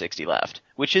should have 60 left,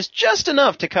 which is just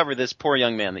enough to cover this poor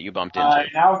young man that you bumped into.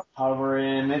 I'll cover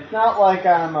him. It's not like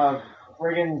I'm a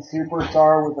friggin'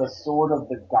 superstar with a sword of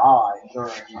the gods or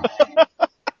anything.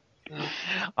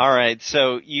 All right,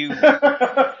 so you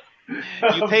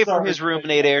pay for his room,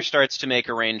 and Adair starts to make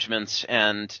arrangements,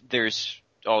 and there's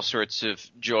all sorts of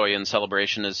joy and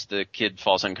celebration as the kid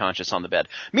falls unconscious on the bed.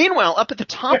 Meanwhile, up at the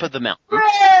top of the mountain,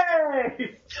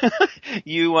 Hooray!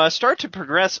 you start to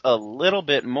progress a little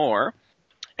bit more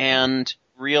and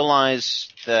realize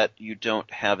that you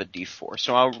don't have a D4.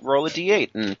 So I'll roll a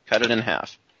D8 and cut it in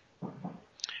half.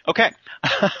 Okay.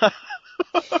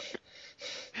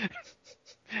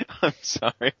 I'm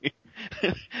sorry.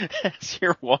 As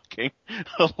you're walking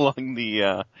along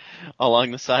the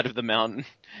side of the mountain,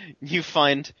 you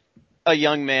find a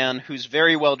young man who's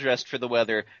very well dressed for the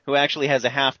weather, who actually has a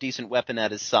half decent weapon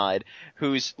at his side,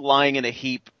 who's lying in a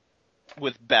heap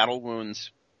with battle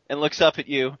wounds, and looks up at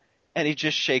you, and he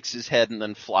just shakes his head and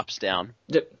then flops down.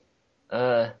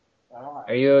 Are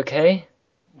you okay?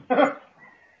 And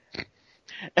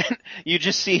you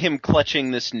just see him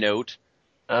clutching this note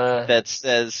that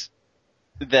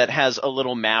has a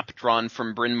little map drawn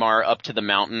from Bryn Mawr up to the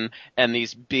mountain, and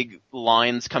these big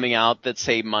lines coming out that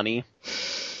say money.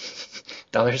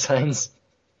 Dollar signs?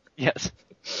 Yes.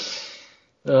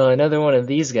 Oh, another one of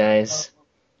these guys.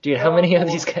 Dude, how many of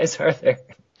these guys are there?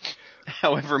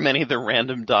 However many the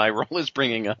random die roll is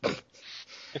bringing up.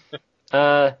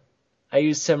 I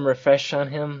used some refresh on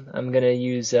him. I'm gonna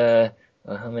use, how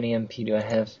many MP do I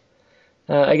have?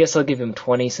 I guess I'll give him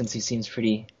 20 since he seems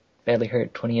pretty badly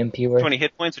hurt. 20 MP worth? 20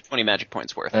 hit points or 20 magic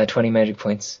points worth? 20 magic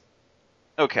points.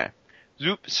 Okay.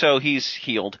 Zoop. So he's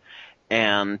healed,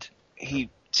 and he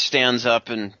stands up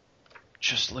and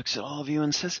just looks at all of you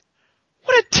and says,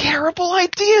 "What a terrible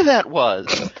idea that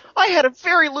was! I had a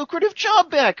very lucrative job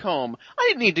back home. I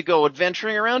didn't need to go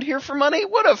adventuring around here for money.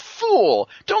 What a fool!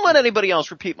 Don't let anybody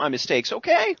else repeat my mistakes,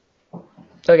 okay?"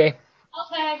 Okay.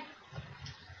 Okay.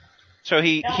 So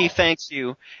he thanks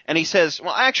you, and he says,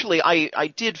 "Well, actually, I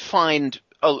did find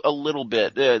a little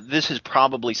bit. This is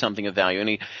probably something of value." And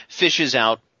he fishes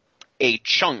out a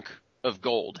chunk of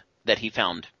gold that he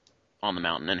found on the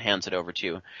mountain and hands it over to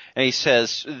you. And he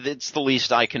says, "It's the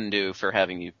least I can do for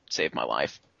having you save my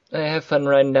life." I have fun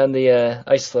riding down the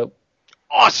ice slope.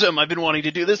 Awesome! I've been wanting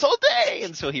to do this all day!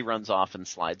 And so he runs off and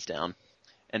slides down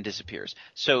and disappears.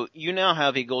 So you now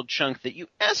have a gold chunk that you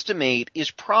estimate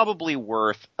is probably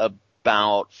worth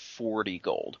about 40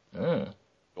 gold.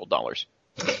 Gold dollars.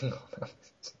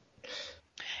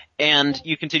 And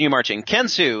you continue marching.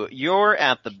 Kensu, you're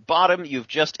at the bottom. You've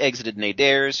just exited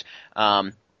Nadair's.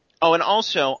 And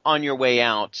also, on your way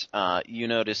out, you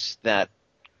notice that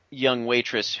young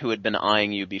waitress who had been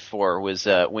eyeing you before was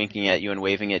winking at you and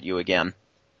waving at you again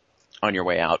on your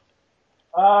way out.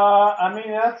 I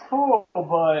mean, that's cool,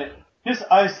 but this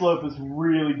ice slope is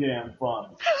really damn fun.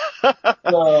 So...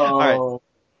 All right.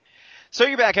 So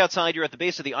you're back outside. You're at the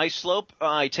base of the ice slope.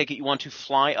 I take it you want to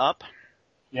fly up?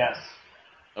 Yes.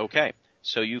 Okay.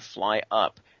 So you fly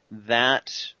up.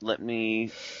 Let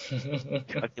me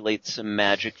calculate some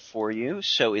magic for you.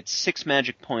 So it's 6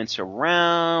 magic points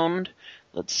around.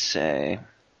 Let's say.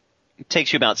 It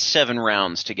takes you about 7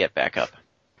 rounds to get back up.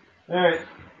 Alright.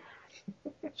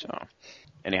 So,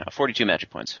 anyhow, 42 magic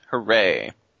points.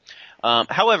 Hooray.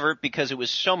 However, because it was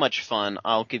so much fun,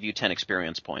 I'll give you 10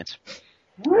 experience points.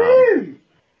 Woo!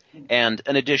 And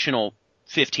an additional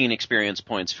 15 experience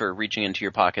points for reaching into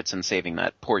your pockets and saving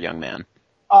that poor young man.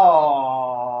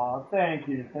 Aw, thank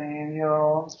you,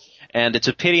 Daniel. And it's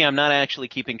a pity I'm not actually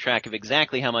keeping track of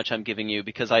exactly how much I'm giving you,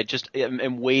 because I just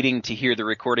am waiting to hear the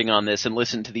recording on this and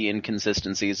listen to the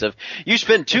inconsistencies of, you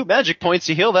spent 2 magic points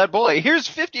to heal that boy, here's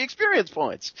 50 experience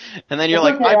points. And then you're It's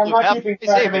like, okay, I I'm blew not half keeping my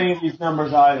track of any savings. of these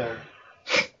numbers either.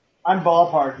 I'm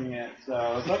ballparking it,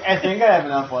 so it's like, I think I have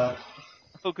enough left.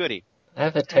 Oh, goody. I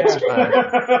have a text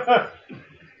file.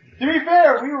 To be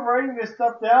fair, we were writing this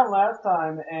stuff down last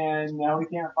time, and now we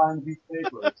can't find these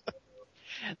papers.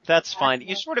 That's fine.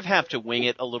 You sort of have to wing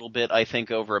it a little bit, I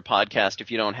think, over a podcast if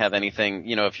you don't have anything,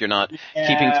 if you're not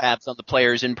keeping tabs on the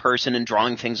players in person and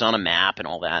drawing things on a map and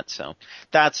all that, so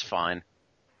that's fine.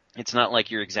 It's not like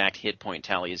your exact hit point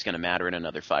tally is going to matter in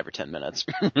another 5 or 10 minutes.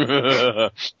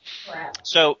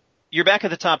 So, you're back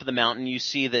at the top of the mountain. You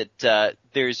see that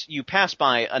you pass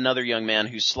by another young man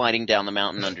who's sliding down the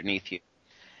mountain underneath you.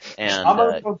 And I'm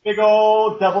gonna give a big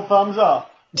old double thumbs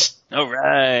up. All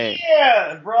right.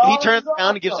 Yeah, bro. He turns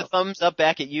around and gives a thumbs up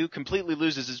back at you, completely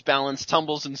loses his balance,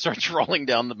 tumbles, and starts rolling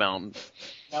down the mountain.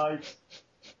 Nice.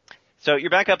 So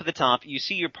you're back up at the top. You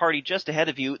see your party just ahead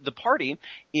of you. The party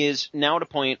is now at a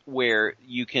point where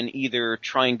you can either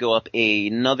try and go up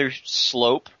another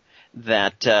slope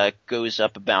that goes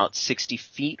up about 60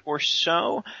 feet or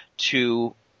so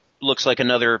to looks like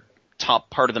another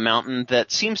top part of the mountain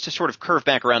that seems to sort of curve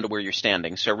back around to where you're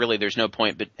standing. So really there's no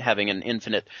point but having an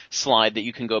infinite slide that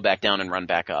you can go back down and run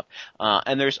back up.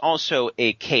 And there's also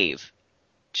a cave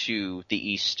to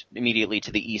the east, immediately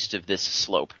to the east of this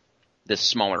slope, this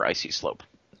smaller icy slope.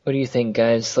 What do you think,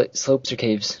 guys? Slopes or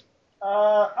caves?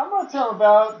 I'm gonna tell him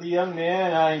about the young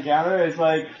man I encountered. It's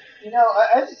like,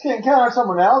 I just encountered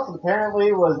someone else that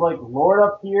apparently was like lured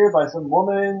up here by some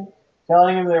woman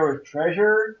telling him there was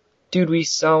treasure. Dude, we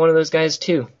saw one of those guys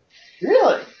too.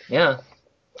 Really? Yeah.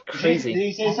 Crazy. Did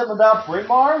he say something about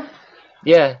Britmar?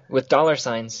 Yeah, with dollar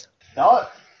signs. Dollar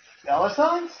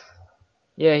signs?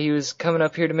 Yeah, he was coming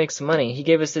up here to make some money. He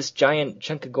gave us this giant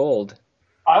chunk of gold.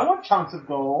 I want chunks of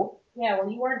gold. Yeah,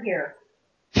 well, you weren't here.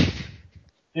 Did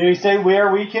he say where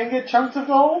we can get chunks of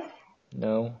gold?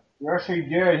 No. Yes, he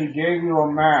did. He gave you a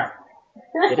map.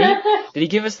 Did he? Did he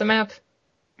give us the map?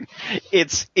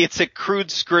 It's a crude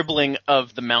scribbling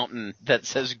of the mountain that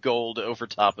says gold over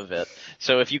top of it.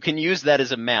 So if you can use that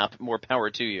as a map, more power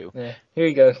to you. Yeah, here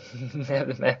you go. I have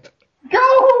the map.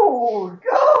 Gold!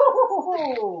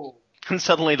 Gold! And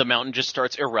suddenly the mountain just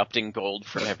starts erupting gold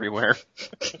from everywhere.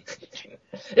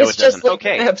 It's just like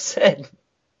okay. the map said.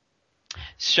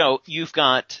 So you've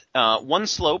got one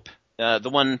slope, the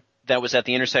one that was at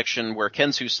the intersection where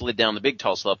Kensu slid down the big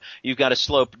tall slope. You've got a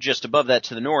slope just above that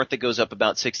to the north that goes up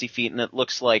about 60 feet, and it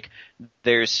looks like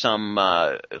there's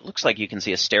it looks like you can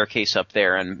see a staircase up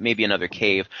there and maybe another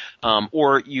cave.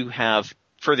 Or you have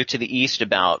further to the east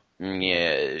about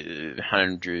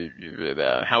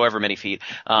 100, however many feet,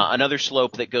 another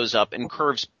slope that goes up and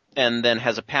curves and then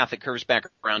has a path that curves back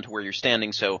around to where you're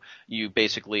standing, so you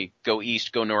basically go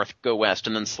east, go north, go west,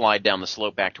 and then slide down the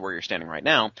slope back to where you're standing right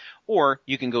now. Or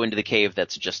you can go into the cave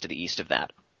that's just to the east of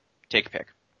that. Take a pick.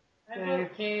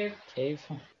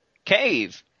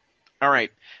 Cave!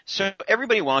 Alright, so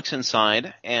everybody walks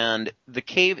inside, and the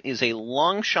cave is a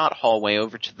long shot hallway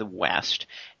over to the west,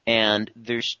 and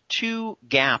there's 2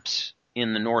 gaps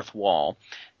in the north wall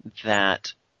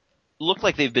that look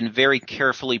like they've been very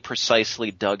carefully,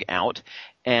 precisely dug out,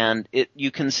 and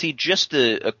you can see just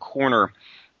a corner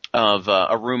of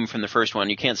a room from the first one.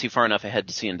 You can't see far enough ahead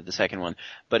to see into the second one,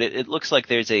 but it looks like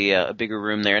there's a bigger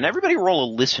room there. And everybody roll a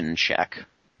listen check.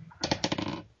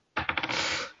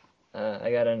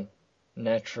 I got a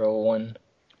natural one.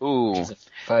 Ooh. Which is a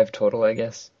 5 total, I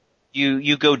guess.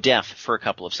 You go deaf for a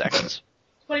couple of seconds.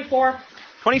 24.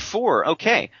 24,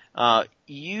 okay.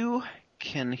 You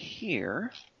can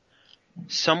hear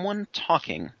someone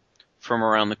talking from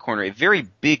around the corner. A very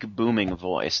big, booming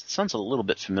voice. It sounds a little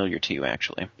bit familiar to you,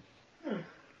 actually.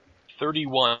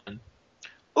 31.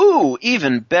 Ooh,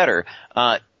 even better.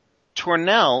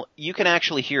 Tornell, you can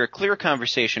actually hear a clear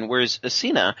conversation, whereas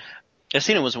Asina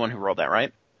was the one who rolled that,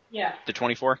 right? Yeah. The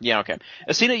 24? Yeah, okay.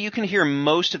 Asina, you can hear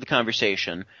most of the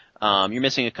conversation. You're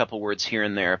missing a couple words here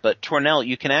and there, but Tornell,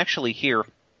 you can actually hear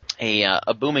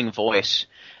a booming voice.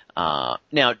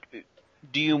 Now,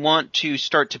 do you want to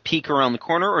start to peek around the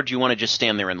corner, or do you want to just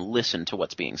stand there and listen to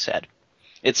what's being said?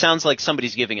 It sounds like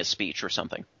somebody's giving a speech or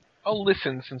something. I'll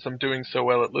listen since I'm doing so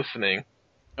well at listening.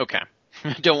 Okay.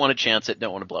 Don't want to chance it,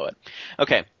 don't want to blow it.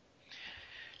 Okay.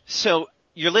 So,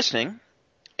 you're listening,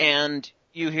 and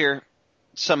you hear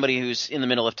somebody who's in the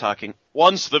middle of talking.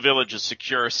 Once the village is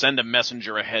secure, send a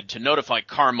messenger ahead to notify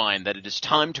Carmine that it is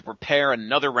time to prepare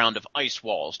another round of ice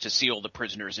walls to seal the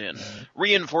prisoners in.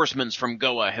 Reinforcements from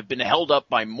Goa have been held up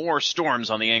by more storms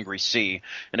on the angry sea,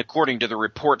 and according to the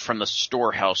report from the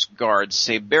storehouse guards,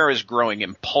 Sabera's growing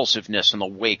impulsiveness in the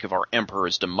wake of our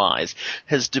emperor's demise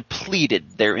has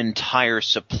depleted their entire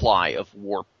supply of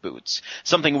warp boots,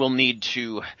 something we'll need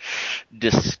to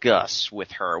discuss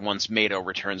with her once Mado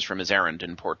returns from his errand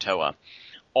in Portoa.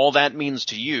 All that means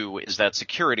to you is that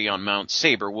security on Mount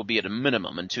Saber will be at a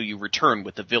minimum until you return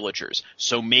with the villagers,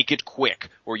 so make it quick,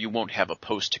 or you won't have a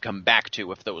post to come back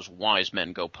to if those wise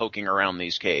men go poking around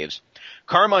these caves.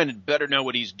 Carmine had better know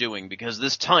what he's doing, because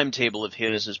this timetable of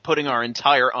his is putting our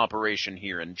entire operation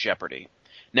here in jeopardy.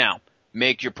 Now,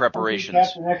 make your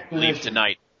preparations. Leave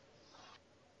tonight.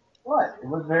 What? It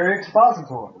was very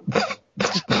expository.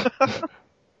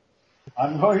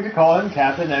 I'm going to call him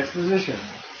Captain Exposition.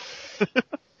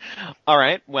 All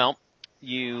right. Well,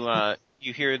 you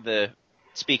hear the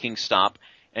speaking stop,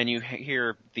 and you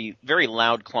hear the very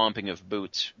loud clomping of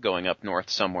boots going up north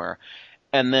somewhere,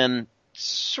 and then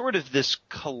sort of this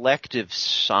collective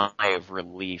sigh of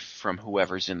relief from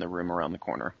whoever's in the room around the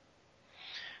corner.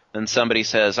 Then somebody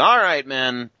says, "All right,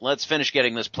 men, let's finish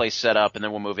getting this place set up, and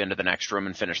then we'll move into the next room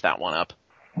and finish that one up."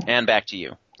 And back to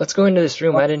you. Let's go into this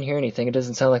room. I didn't hear anything. It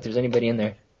doesn't sound like there's anybody in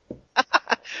there.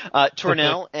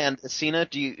 Tornell and Asina,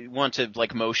 do you want to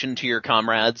motion to your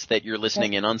comrades that you're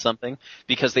listening in on something?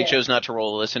 Because they chose not to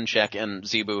roll a listen check and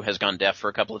Zebu has gone deaf for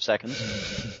a couple of seconds.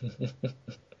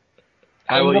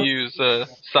 I will use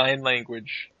sign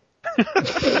language.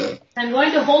 I'm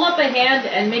going to hold up a hand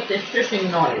and make the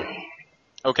shushing noise.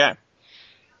 Okay.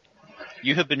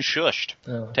 You have been shushed.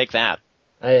 Oh. Take that.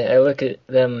 I look at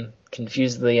them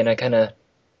confusedly and I kind of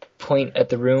point at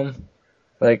the room.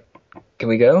 Like, can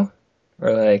we go?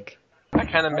 Or like... I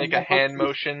kind of make a hand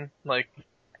motion,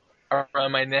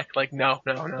 around my neck, no.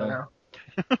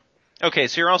 Okay,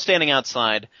 so you're all standing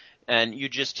outside, and you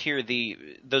just hear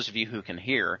those of you who can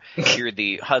hear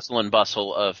the hustle and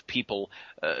bustle of people.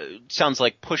 Sounds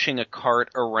like pushing a cart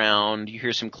around. You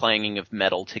hear some clanging of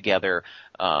metal together,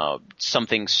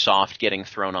 something soft getting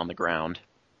thrown on the ground.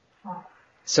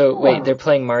 So, wait, they're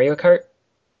playing Mario Kart?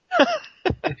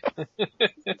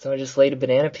 Someone just laid a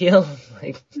banana peel?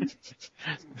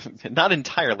 Not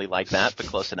entirely like that, but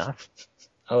close enough.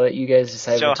 I'll let you guys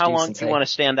decide so what to do. So how long do you want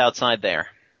to stand outside there?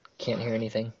 Can't hear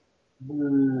anything.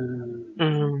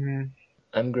 I'm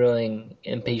growing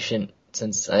impatient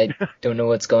since I don't know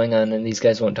what's going on and these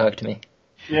guys won't talk to me.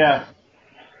 Yeah.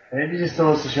 Maybe just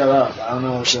told us to shut up. I don't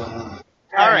know what's going on.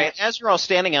 Alright, as you're all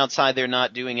standing outside there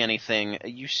not doing anything,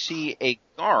 you see a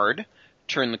guard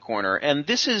turn the corner, and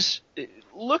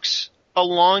looks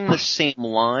along the same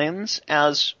lines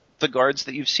as the guards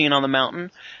that you've seen on the mountain,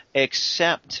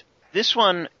 except this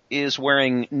one is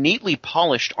wearing neatly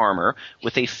polished armor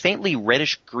with a faintly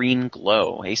reddish-green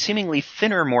glow, a seemingly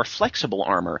thinner, more flexible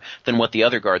armor than what the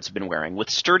other guards have been wearing, with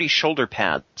sturdy shoulder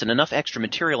pads and enough extra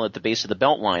material at the base of the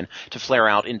belt line to flare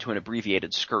out into an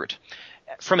abbreviated skirt.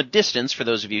 From a distance, for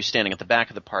those of you standing at the back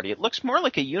of the party, it looks more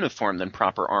like a uniform than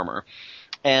proper armor.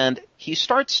 And he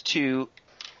starts to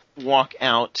walk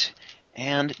out,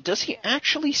 and does he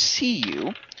actually see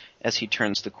you as he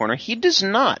turns the corner? He does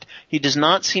not. He does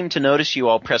not seem to notice you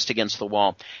all pressed against the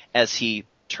wall as he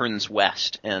turns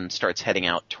west and starts heading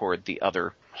out toward the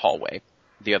other hallway,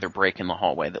 the other break in the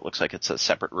hallway that looks like it's a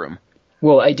separate room.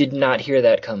 Well, I did not hear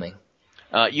that coming.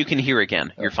 You can hear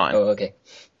again. You're fine. Oh, okay.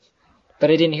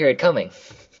 But I didn't hear it coming.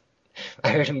 I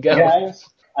heard him go. Guys,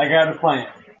 I got a plan.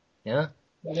 Yeah?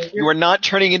 You are not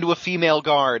turning into a female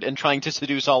guard and trying to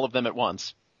seduce all of them at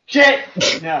once. Shit!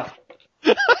 No.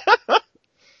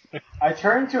 I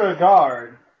turn to a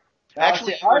guard.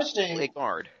 Actually, See, you are still a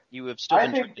guard. You have still been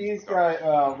I think turned into these a guard.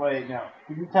 guys. Wait, no.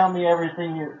 Can you tell me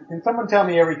everything? Can someone tell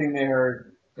me everything they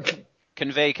heard?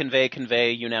 Convey, convey,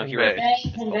 convey. You now hear it.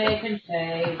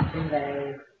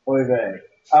 Convey. Oy vey.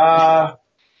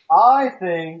 I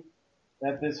think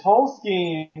that this whole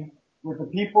scheme with the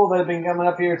people that have been coming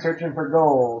up here searching for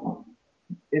gold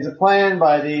is a plan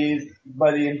by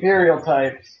the Imperial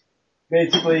types.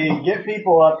 Basically, get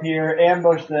people up here,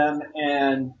 ambush them,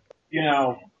 and,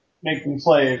 make them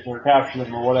slaves or capture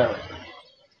them or whatever.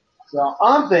 So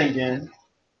I'm thinking,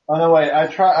 oh no wait, I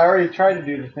already tried to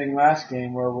do the thing last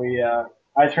game where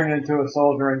I turned into a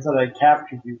soldier and said I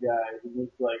captured you guys, and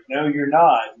it's like, no you're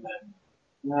not, and then,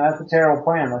 that's a terrible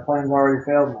plan. My plan's already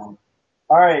failed one.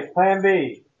 Alright, plan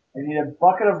B. I need a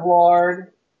bucket of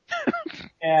lard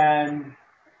and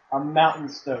a mountain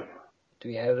stove. Do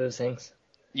we have those things?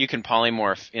 You can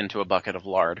polymorph into a bucket of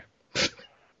lard.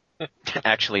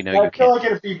 Actually, no, I you feel can't. like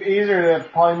it'd be easier to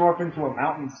polymorph into a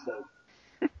mountain stove.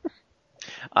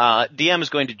 DM is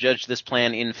going to judge this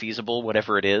plan infeasible,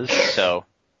 whatever it is, so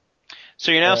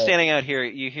you're now standing out here,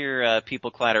 you hear people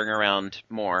clattering around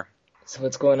more. So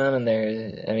what's going on in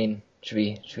there? I mean, should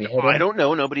we head in? I don't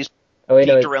know, nobody's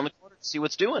peeked around the corner to see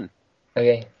what's doing.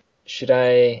 Okay. Should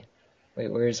I... Wait,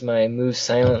 where's my move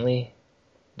silently?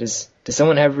 Does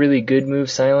someone have really good move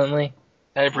silently?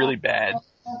 I have really bad.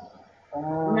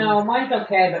 No, mine's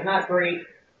okay, but not great.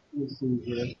 Let's see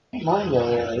here. Mine's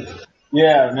alright.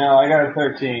 Yeah, no, I got a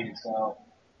 13, so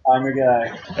I'm a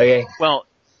guy. Okay. Well,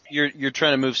 you're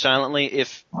trying to move silently.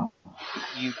 If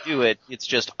you do it, it's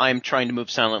just I'm trying to move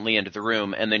silently into the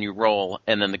room, and then you roll,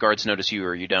 and then the guards notice you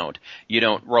or you don't. You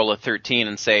don't roll a 13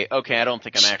 and say, okay, I don't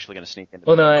think I'm actually going to sneak into the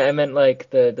Well, no, room. I meant like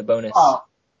the bonus. Oh.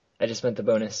 I just meant the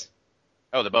bonus.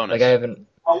 Oh, the bonus. Like I haven't...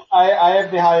 I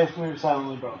have the highest move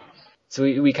silently bonus. So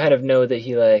we kind of know that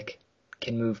he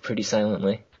can move pretty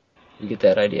silently. We get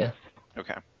that idea.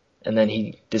 Okay. And then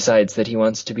he decides that he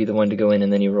wants to be the one to go in,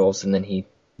 and then he rolls, and then he...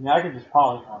 Yeah, I could just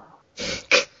polymorph.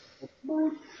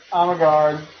 I'm a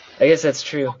guard. I guess that's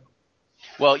true.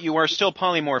 Well, you are still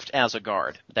polymorphed as a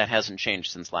guard. That hasn't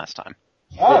changed since last time.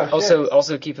 Oh, But shit.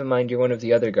 also keep in mind you're one of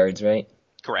the other guards, right?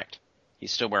 Correct.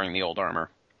 He's still wearing the old armor.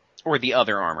 Or the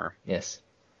other armor. Yes.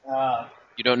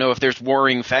 You don't know if there's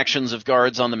warring factions of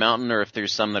guards on the mountain or if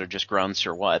there's some that are just grunts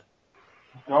or what.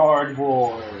 Guard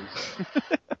wars.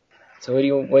 So what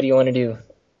do you want to do?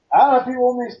 I don't know if you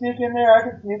want me to sneak in there, I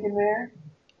can sneak in there.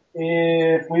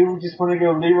 If we just want to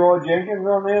go Leroy Jenkins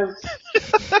on this.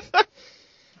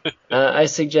 I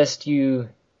suggest you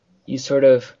sort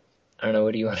of... I don't know,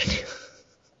 what do you want to do?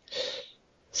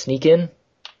 Sneak in?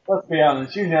 Let's be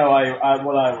honest, what I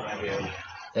want to do.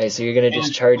 Okay, so you're gonna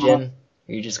just charge in? Or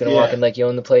you're just gonna walk in like you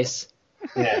own the place?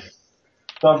 Yeah.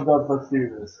 Thumbs up, let's do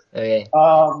this. Okay.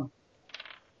 I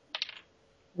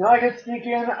can sneak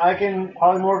in, I can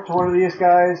polymorph to one of these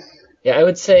guys. Yeah, I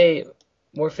would say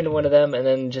morph into one of them and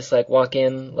then just like walk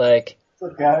in like...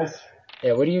 What's up, guys?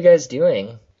 Yeah, what are you guys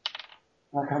doing?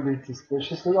 Not gonna be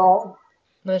suspicious at all.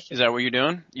 Is that what you're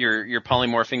doing? You're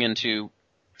polymorphing into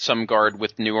some guard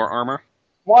with newer armor?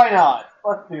 Why not?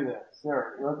 Let's do this.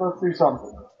 Sure. Let's do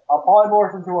something. I'll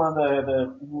polymorph into one of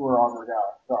the newer armor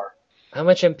guys. Sorry. How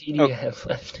much MP do you have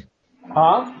left?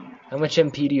 Huh? How much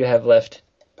MP do you have left?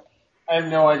 I have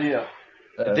no idea.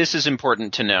 This is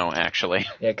important to know, actually.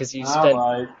 Yeah, because you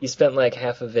Alright. spent like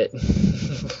half of it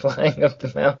flying up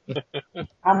the mountain.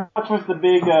 How much was the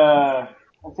big, I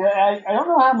don't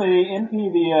know how many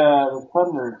MP the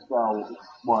Thunder spell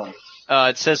was.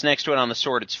 It says next to it on the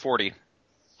sword it's 40.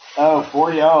 Oh,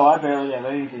 40. Oh, I barely have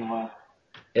anything left.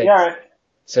 Yeah, alright.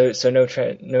 So no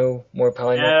more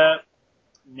polymorph?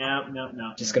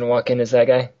 No. Just gonna walk in as that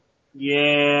guy?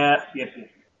 Yeah. Yep.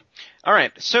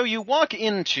 Alright, so you walk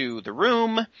into the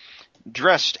room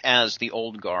dressed as the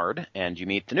old guard, and you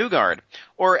meet the new guard.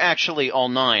 Or actually all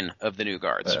 9 of the new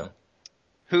guards. Wow.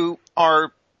 Who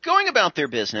are going about their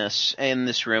business in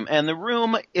this room, and the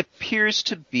room appears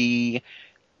to be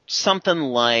something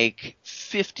like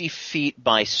 50 feet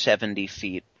by 70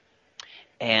 feet.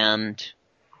 And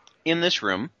in this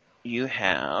room, you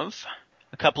have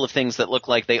a couple of things that look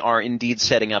like they are indeed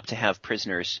setting up to have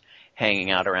prisoners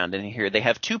hanging out around in here. They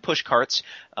have 2 push carts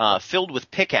filled with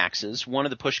pickaxes. One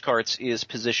of the push carts is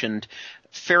positioned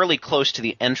fairly close to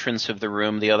the entrance of the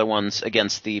room. The other one's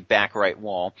against the back right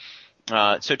wall.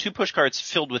 So 2 pushcarts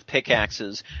filled with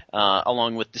pickaxes,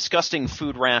 along with disgusting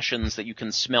food rations that you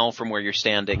can smell from where you're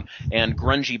standing, and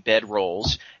grungy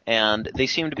bedrolls. And they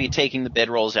seem to be taking the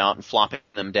bedrolls out and flopping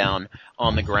them down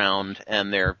on the ground,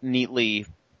 and they're neatly...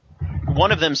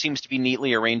 One of them seems to be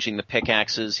neatly arranging the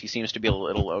pickaxes. He seems to be a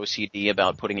little OCD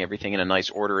about putting everything in a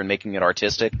nice order and making it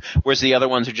artistic, whereas the other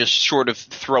ones are just sort of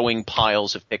throwing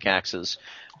piles of pickaxes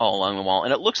all along the wall.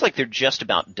 And it looks like they're just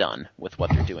about done with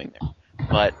what they're doing there.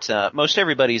 But most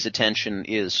everybody's attention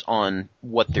is on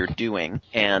what they're doing.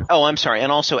 And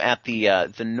and also at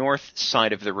the north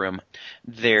side of the room,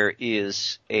 there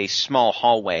is a small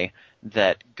hallway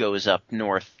that goes up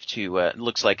north to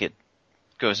looks like it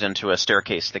goes into a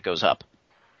staircase that goes up.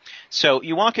 So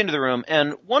you walk into the room,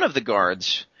 and one of the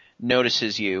guards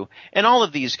notices you, and all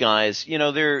of these guys,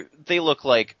 they look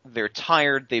like they're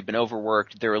tired, they've been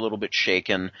overworked, they're a little bit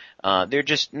shaken, they're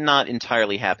just not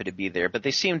entirely happy to be there, but they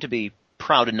seem to be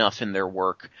proud enough in their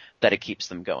work that it keeps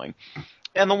them going.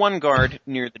 And the one guard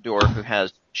near the door, who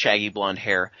has shaggy blonde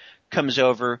hair, comes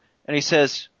over, and he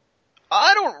says,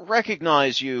 "I don't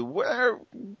recognize you.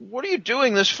 What are you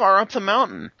doing this far up the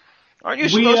mountain? Aren't you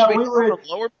supposed to be on the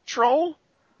lower patrol?"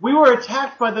 We were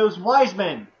attacked by those wise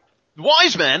men.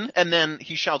 Wise men? And then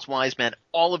he shouts wise men.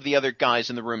 All of the other guys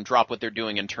in the room drop what they're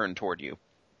doing and turn toward you.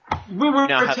 We were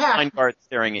now attacked. Have 9 guards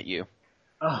staring at you.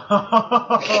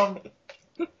 And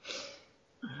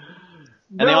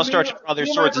they all start to draw their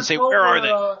swords and say, "Where are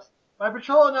they?" My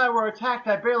patrol and I were attacked.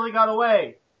 I barely got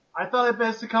away. I thought it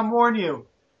best to come warn you.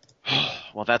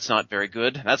 Well, that's not very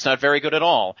good. That's not very good at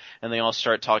all. And they all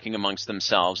start talking amongst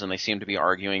themselves, and they seem to be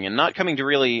arguing and not coming to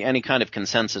really any kind of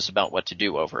consensus about what to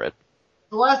do over it.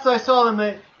 The last I saw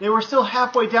them, they were still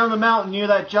halfway down the mountain near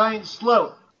that giant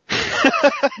slope.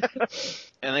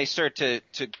 And they start to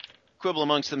quibble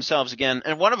amongst themselves again,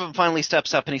 and one of them finally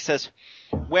steps up and he says,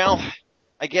 "Well,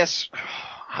 I guess,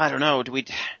 I don't know,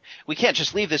 we can't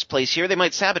just leave this place here. They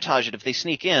might sabotage it if they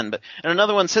sneak in." And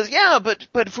another one says, "Yeah, but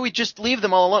if we just leave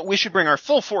them all alone, we should bring our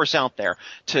full force out there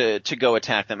to go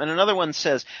attack them." And another one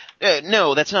says,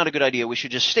 "No, that's not a good idea. We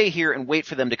should just stay here and wait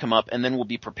for them to come up, and then we'll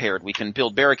be prepared. We can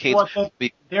build barricades."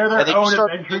 They're their own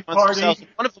adventure party.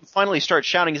 One of them finally starts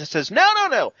shouting and says,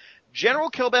 No. General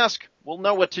Kilbask will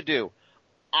know what to do.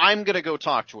 I'm going to go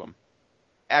talk to him.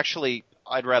 Actually,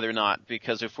 I'd rather not,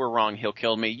 because if we're wrong, he'll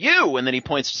kill me. You!" And then he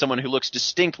points to someone who looks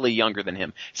distinctly younger than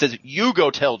him. He says, "You go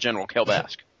tell General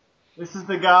Kilbask." This is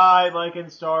the guy, like in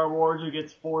Star Wars, who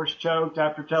gets force choked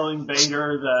after telling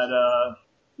Vader that,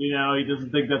 he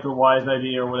doesn't think that's a wise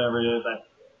idea or whatever it is.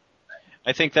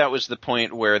 I think that was the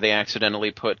point where they accidentally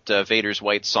put Vader's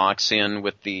white socks in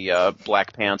with the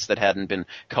black pants that hadn't been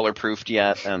color-proofed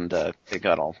yet, and they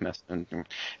got all messed.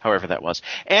 However that was.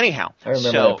 Anyhow, I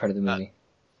remember that part of the movie.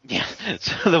 Yeah,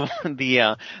 so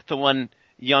the one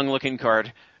young-looking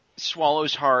guard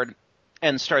swallows hard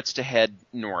and starts to head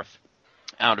north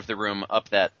out of the room up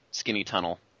that skinny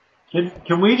tunnel.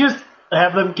 Can we just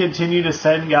have them continue to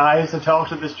send guys to talk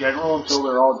to this general until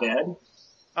they're all dead?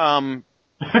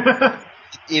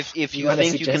 If you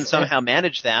think you can somehow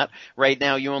manage that, right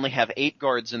now you only have 8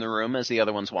 guards in the room as the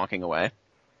other one's walking away.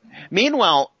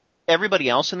 Meanwhile, everybody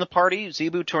else in the party,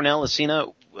 Zebu, Tornell,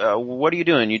 Asina, what are you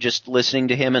doing? You just listening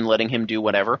to him and letting him do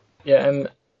whatever? Yeah,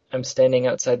 I'm standing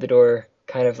outside the door,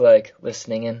 kind of like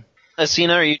listening in.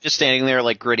 Asina, are you just standing there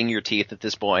like gritting your teeth at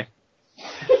this boy?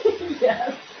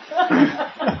 Yes.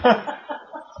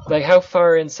 Like, how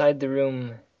far inside the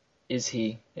room is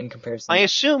he in comparison? I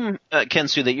assume,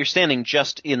 Kensu, that you're standing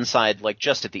just inside, like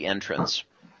just at the entrance.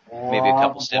 Maybe a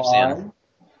couple steps in.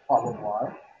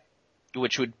 Probably.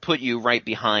 Which would put you right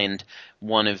behind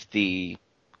one of the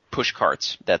push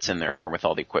carts that's in there with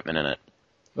all the equipment in it.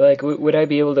 Like, would I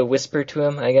be able to whisper to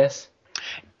him, I guess?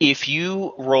 If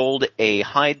you rolled a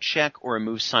hide check or a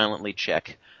move silently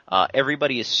check,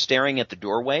 everybody is staring at the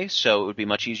doorway, so it would be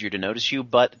much easier to notice you,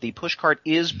 but the push cart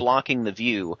is blocking the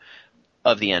view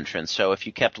of the entrance, so if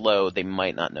you kept low, they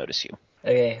might not notice you.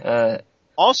 Okay,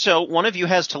 Also, one of you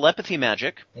has telepathy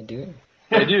magic. I do.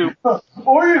 I do.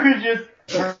 Or you could just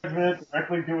transmit it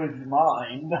directly to his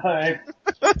mind.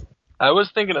 I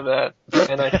was thinking of that,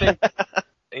 and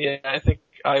I think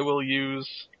I will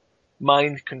use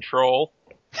mind control.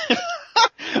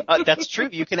 That's true.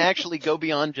 You can actually go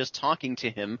beyond just talking to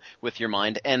him with your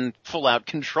mind and full out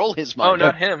control his mind. Oh,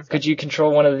 not him. Could you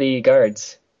control one of the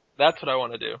guards? That's what I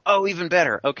want to do. Oh, even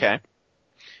better. Okay.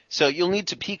 So you'll need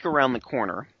to peek around the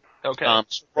corner. Okay.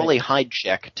 So roll a hide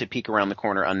check to peek around the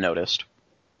corner unnoticed.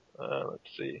 Let's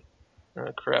see.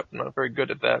 Oh, crap. I'm not very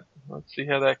good at that. Let's see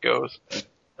how that goes.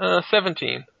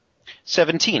 17.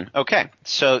 17. Okay.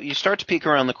 So you start to peek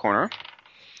around the corner,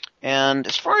 And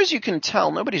as far as you can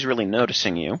tell, nobody's really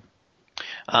noticing you.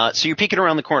 So you're peeking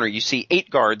around the corner. You see 8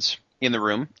 guards in the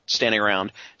room, standing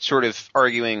around, sort of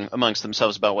arguing amongst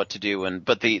themselves about what to do.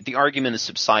 But the argument is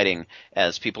subsiding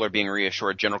as people are being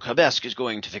reassured General Kabesk is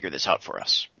going to figure this out for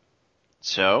us.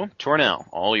 So, Tornell,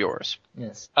 all yours.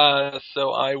 Yes.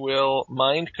 So I will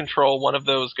mind control one of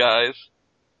those guys.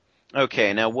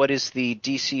 Okay, now what is the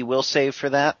DC will save for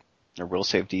that? Or will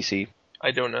save DC?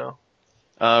 I don't know.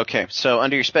 Okay, so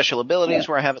under your special abilities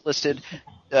where I have it listed,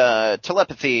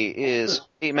 telepathy is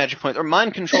 8 magic points, or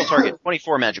mind control target,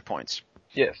 24 magic points.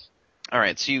 Yes.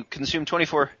 Alright, so you consume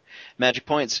 24 magic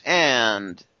points,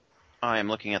 and I am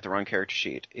looking at the wrong character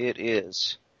sheet. It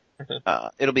is,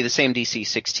 it'll be the same DC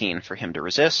 16 for him to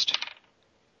resist,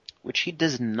 which he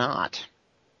does not.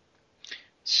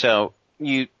 So,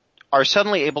 you are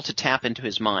suddenly able to tap into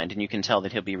his mind, and you can tell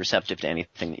that he'll be receptive to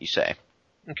anything that you say.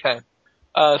 Okay.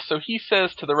 So he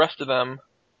says to the rest of them,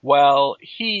 while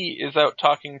he is out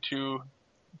talking to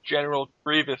General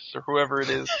Grievous or whoever it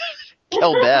is,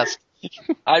 Kelbest.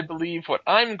 I believe what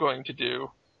I'm going to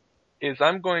do is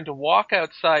I'm going to walk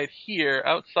outside here,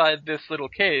 outside this little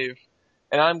cave,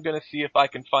 and I'm going to see if I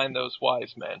can find those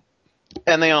wise men.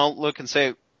 And they all look and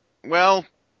say, well,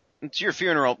 it's your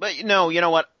funeral, but no, you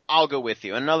know what? I'll go with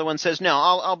you. And another one says, no,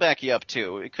 I'll back you up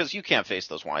too, because you can't face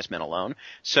those wise men alone.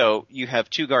 So you have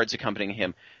 2 guards accompanying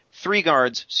him. 3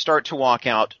 guards start to walk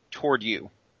out toward you.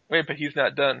 Wait, but he's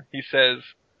not done. He says,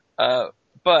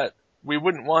 but we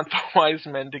wouldn't want the wise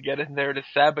men to get in there to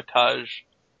sabotage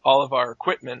all of our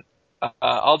equipment.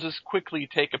 I'll just quickly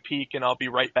take a peek and I'll be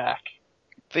right back.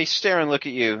 They stare and look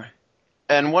at you.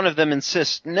 And one of them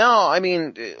insists, no, I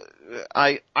mean,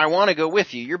 I want to go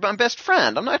with you. You're my best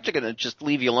friend. I'm not going to just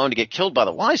leave you alone to get killed by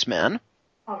the wise men.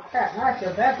 Oh crap, now I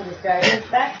feel bad for this guy. His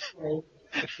backstory.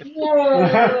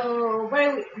 Whoa!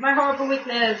 My horrible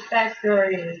weakness,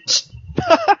 backstory.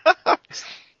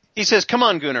 He says, come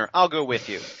on, Gunnar, I'll go with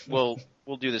you. We'll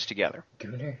do this together.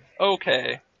 Gunnar?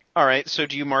 Okay. Alright, so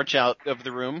do you march out of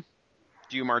the room?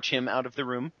 Do you march him out of the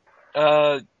room?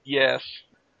 Yes.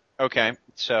 Okay,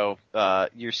 so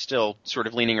you're still sort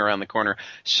of leaning around the corner.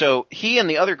 So he and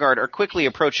the other guard are quickly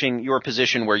approaching your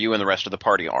position where you and the rest of the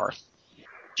party are.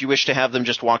 Do you wish to have them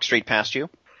just walk straight past you?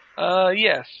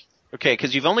 Yes. Okay,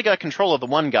 because you've only got control of the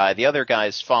one guy. The other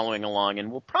guy's following along and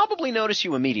will probably notice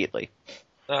you immediately.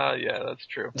 Yeah, that's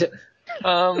true.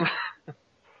 Can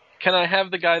I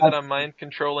have the guy that I'm mind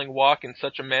controlling walk in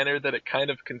such a manner that it kind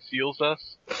of conceals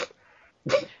us?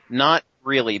 Not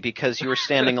really, because you were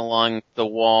standing along the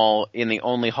wall in the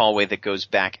only hallway that goes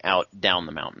back out down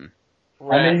the mountain.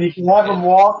 Right. I mean, you can have him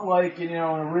walk, like, in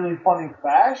a really funny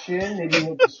fashion. Maybe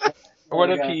with the What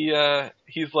if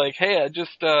he's like, hey, I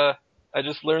just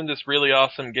learned this really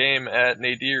awesome game at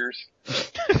Nadir's.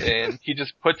 And he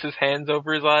just puts his hands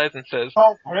over his eyes and says,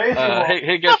 Oh, crazy.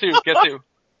 hey, guess who?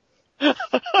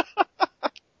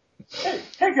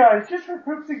 Hey guys, just for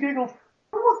poops and giggles,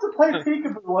 who wants to play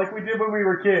peekaboo like we did when we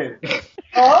were kids?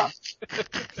 Huh?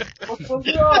 What's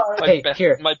going on? Hey,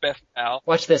 here. My best pal.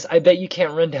 Watch this. I bet you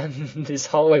can't run down this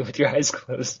hallway with your eyes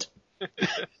closed.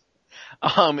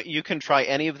 You can try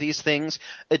any of these things.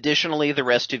 Additionally, the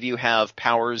rest of you have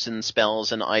powers and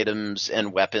spells and items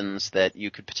and weapons that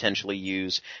you could potentially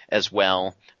use as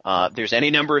well. There's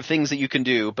any number of things that you can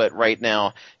do, but right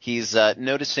now he's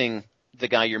noticing the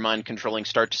guy you're mind controlling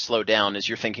start to slow down as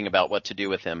you're thinking about what to do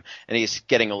with him, and he's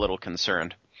getting a little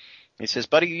concerned. He says,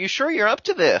 buddy, you sure you're up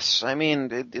to this? I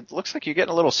mean, it looks like you're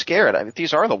getting a little scared. I mean,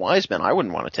 these are the wise men. I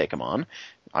wouldn't want to take them on.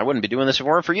 I wouldn't be doing this if it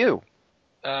weren't for you.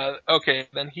 Okay,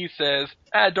 then he says,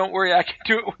 don't worry, I can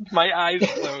do it with my eyes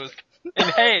closed. And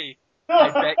hey,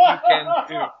 I bet you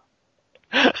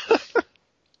can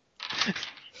too.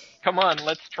 Come on,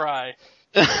 let's try.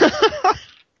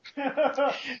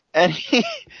 And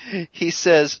he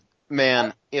says,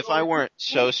 man, if I weren't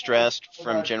so stressed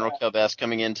from General Kelbest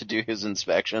coming in to do his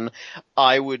inspection,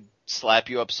 I would slap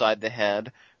you upside the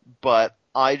head, but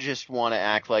I just want to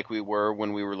act like we were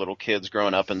when we were little kids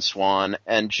growing up in Swan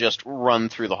and just run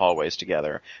through the hallways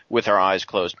together with our eyes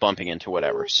closed, bumping into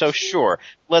whatever. So sure,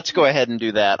 let's go ahead and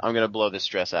do that. I'm going to blow the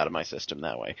stress out of my system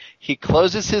that way. He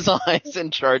closes his eyes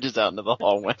and charges out into the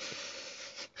hallway.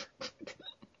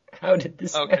 How did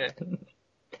this happen?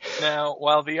 Now,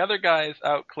 while the other guy's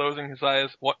out closing his eyes,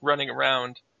 running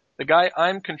around, the guy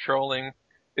I'm controlling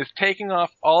is taking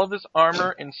off all of his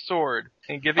armor and sword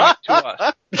and giving it to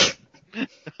us.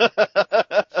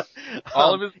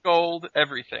 All of his gold,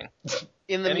 everything.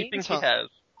 Anything he has.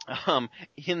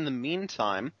 In the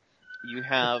meantime, you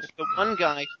have the one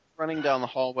guy running down the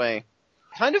hallway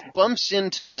kind of bumps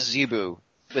into Zebu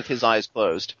with his eyes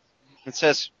closed and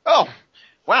says, oh,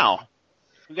 wow,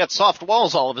 We got soft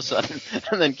walls all of a sudden,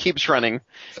 and then keeps running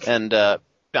and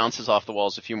bounces off the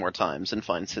walls a few more times and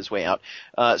finds his way out.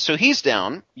 So he's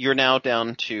down. You're now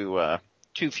down to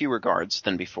 2 fewer guards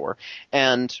than before,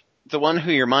 and the one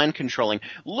who you're mind controlling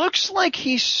looks like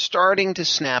he's starting to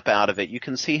snap out of it. You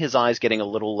can see his eyes getting a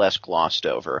little less glossed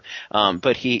over,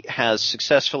 but he has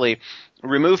successfully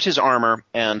removed his armor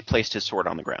and placed his sword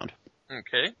on the ground.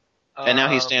 Okay. And now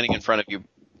he's standing in front of you,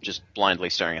 just blindly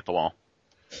staring at the wall.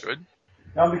 Good.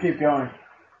 Tell him to keep going.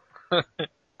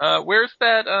 Where's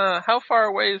that, how far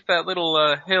away is that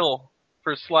little, hill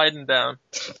for sliding down?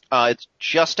 It's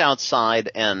just outside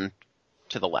and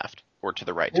to the left, or to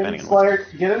the right, Get depending on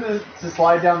him to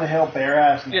slide down the hill bare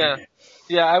ass naked. Yeah.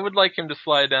 Yeah, I would like him to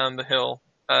slide down the hill,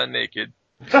 naked.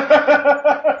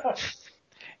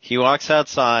 He walks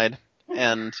outside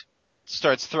and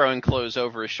starts throwing clothes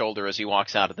over his shoulder as he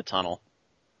walks out of the tunnel.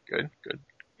 Good.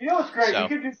 You know what's great? So. You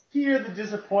could just hear the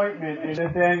disappointment in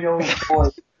Nathaniel's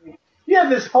voice. He had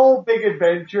this whole big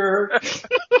adventure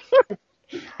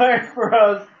planned for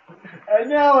us, and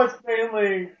now it's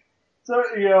mainly, so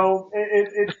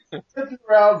it's centered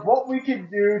around what we can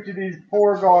do to these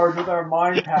poor guards with our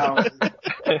mind powers,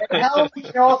 and how we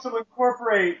can also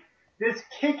incorporate this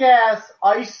kick-ass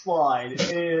ice slide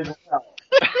in as well.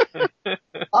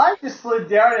 I just slid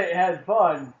down it and had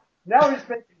fun. Now we're just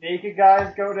making naked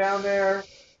guys go down there.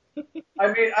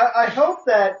 I mean, I hope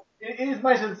that, it is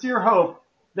my sincere hope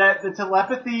that the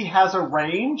telepathy has a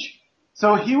range,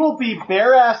 so he will be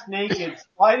bare-ass naked,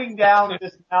 sliding down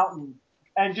this mountain,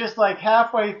 and just like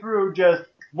halfway through, just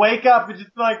wake up and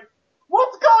just be like,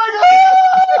 what's going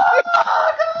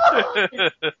on?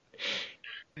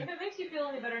 If it makes you feel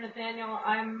any better, Nathaniel,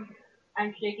 I'm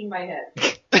shaking my head.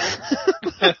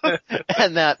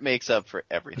 And that makes up for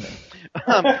everything.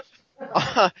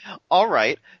 All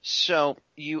right, so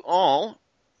you all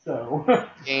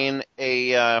gain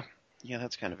a... yeah,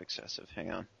 that's kind of excessive. Hang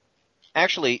on.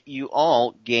 Actually, you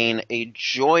all gain a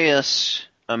joyous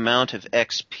amount of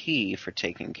XP for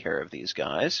taking care of these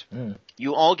guys.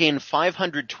 You all gain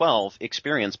 512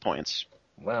 experience points.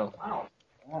 Wow.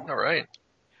 All right.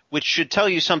 Which should tell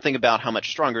you something about how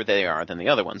much stronger they are than the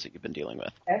other ones that you've been dealing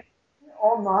with.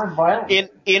 All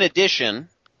non-violent. In addition,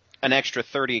 an extra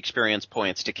 30 experience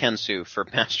points to Kensu for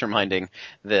masterminding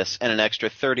this, and an extra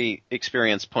 30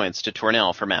 experience points to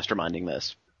Tornell for masterminding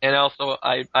this. And also,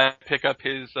 I pick up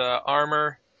his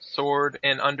armor, sword,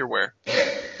 and underwear.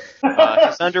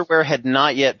 His underwear had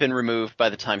not yet been removed by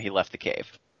the time he left the cave.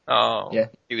 Oh. Yeah.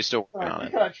 He was still working on You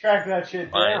it. gotta track that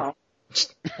shit down.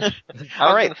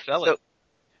 All right. Sell it.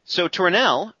 So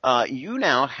Tornell, you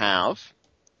now have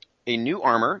a new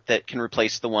armor that can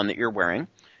replace the one that you're wearing.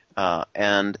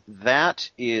 And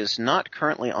that is not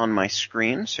currently on my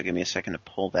screen, so give me a second to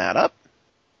pull that up.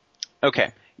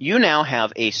 Okay. You now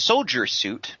have a soldier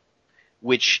suit,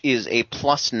 which is a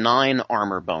 +9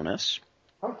 armor bonus.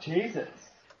 Oh, Jesus.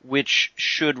 Which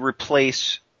should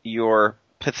replace your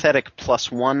pathetic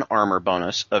 +1 armor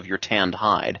bonus of your tanned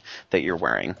hide that you're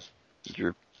wearing.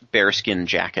 Your bearskin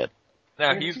jacket.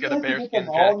 Now he's got a bearskin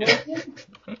all jacket.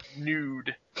 naked?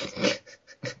 Nude.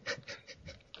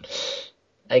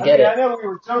 I get I it. know we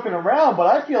were joking around, but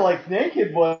I feel like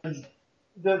naked was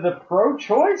the pro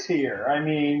choice here. I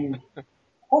mean,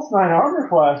 +9 armor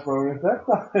class bonus, that's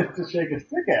not to shake a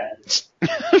stick at.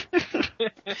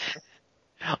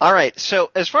 All right, so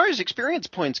as far as experience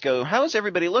points go, how is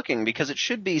everybody looking? Because it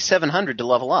should be 700 to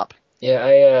level up.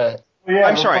 Yeah, Yeah,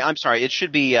 I'm sorry. It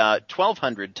should be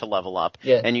 1,200 to level up,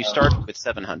 Yeah. and you start with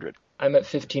 700. I'm at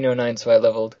 1509, so I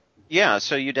leveled. Yeah,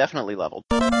 so you definitely leveled.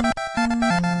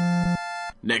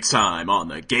 Next time on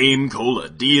the Game Cola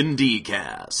D&D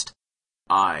cast,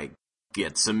 I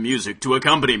get some music to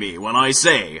accompany me when I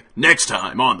say, next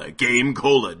time on the Game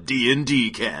Cola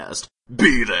D&D cast,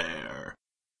 be there.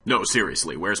 No,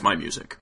 seriously, where's my music?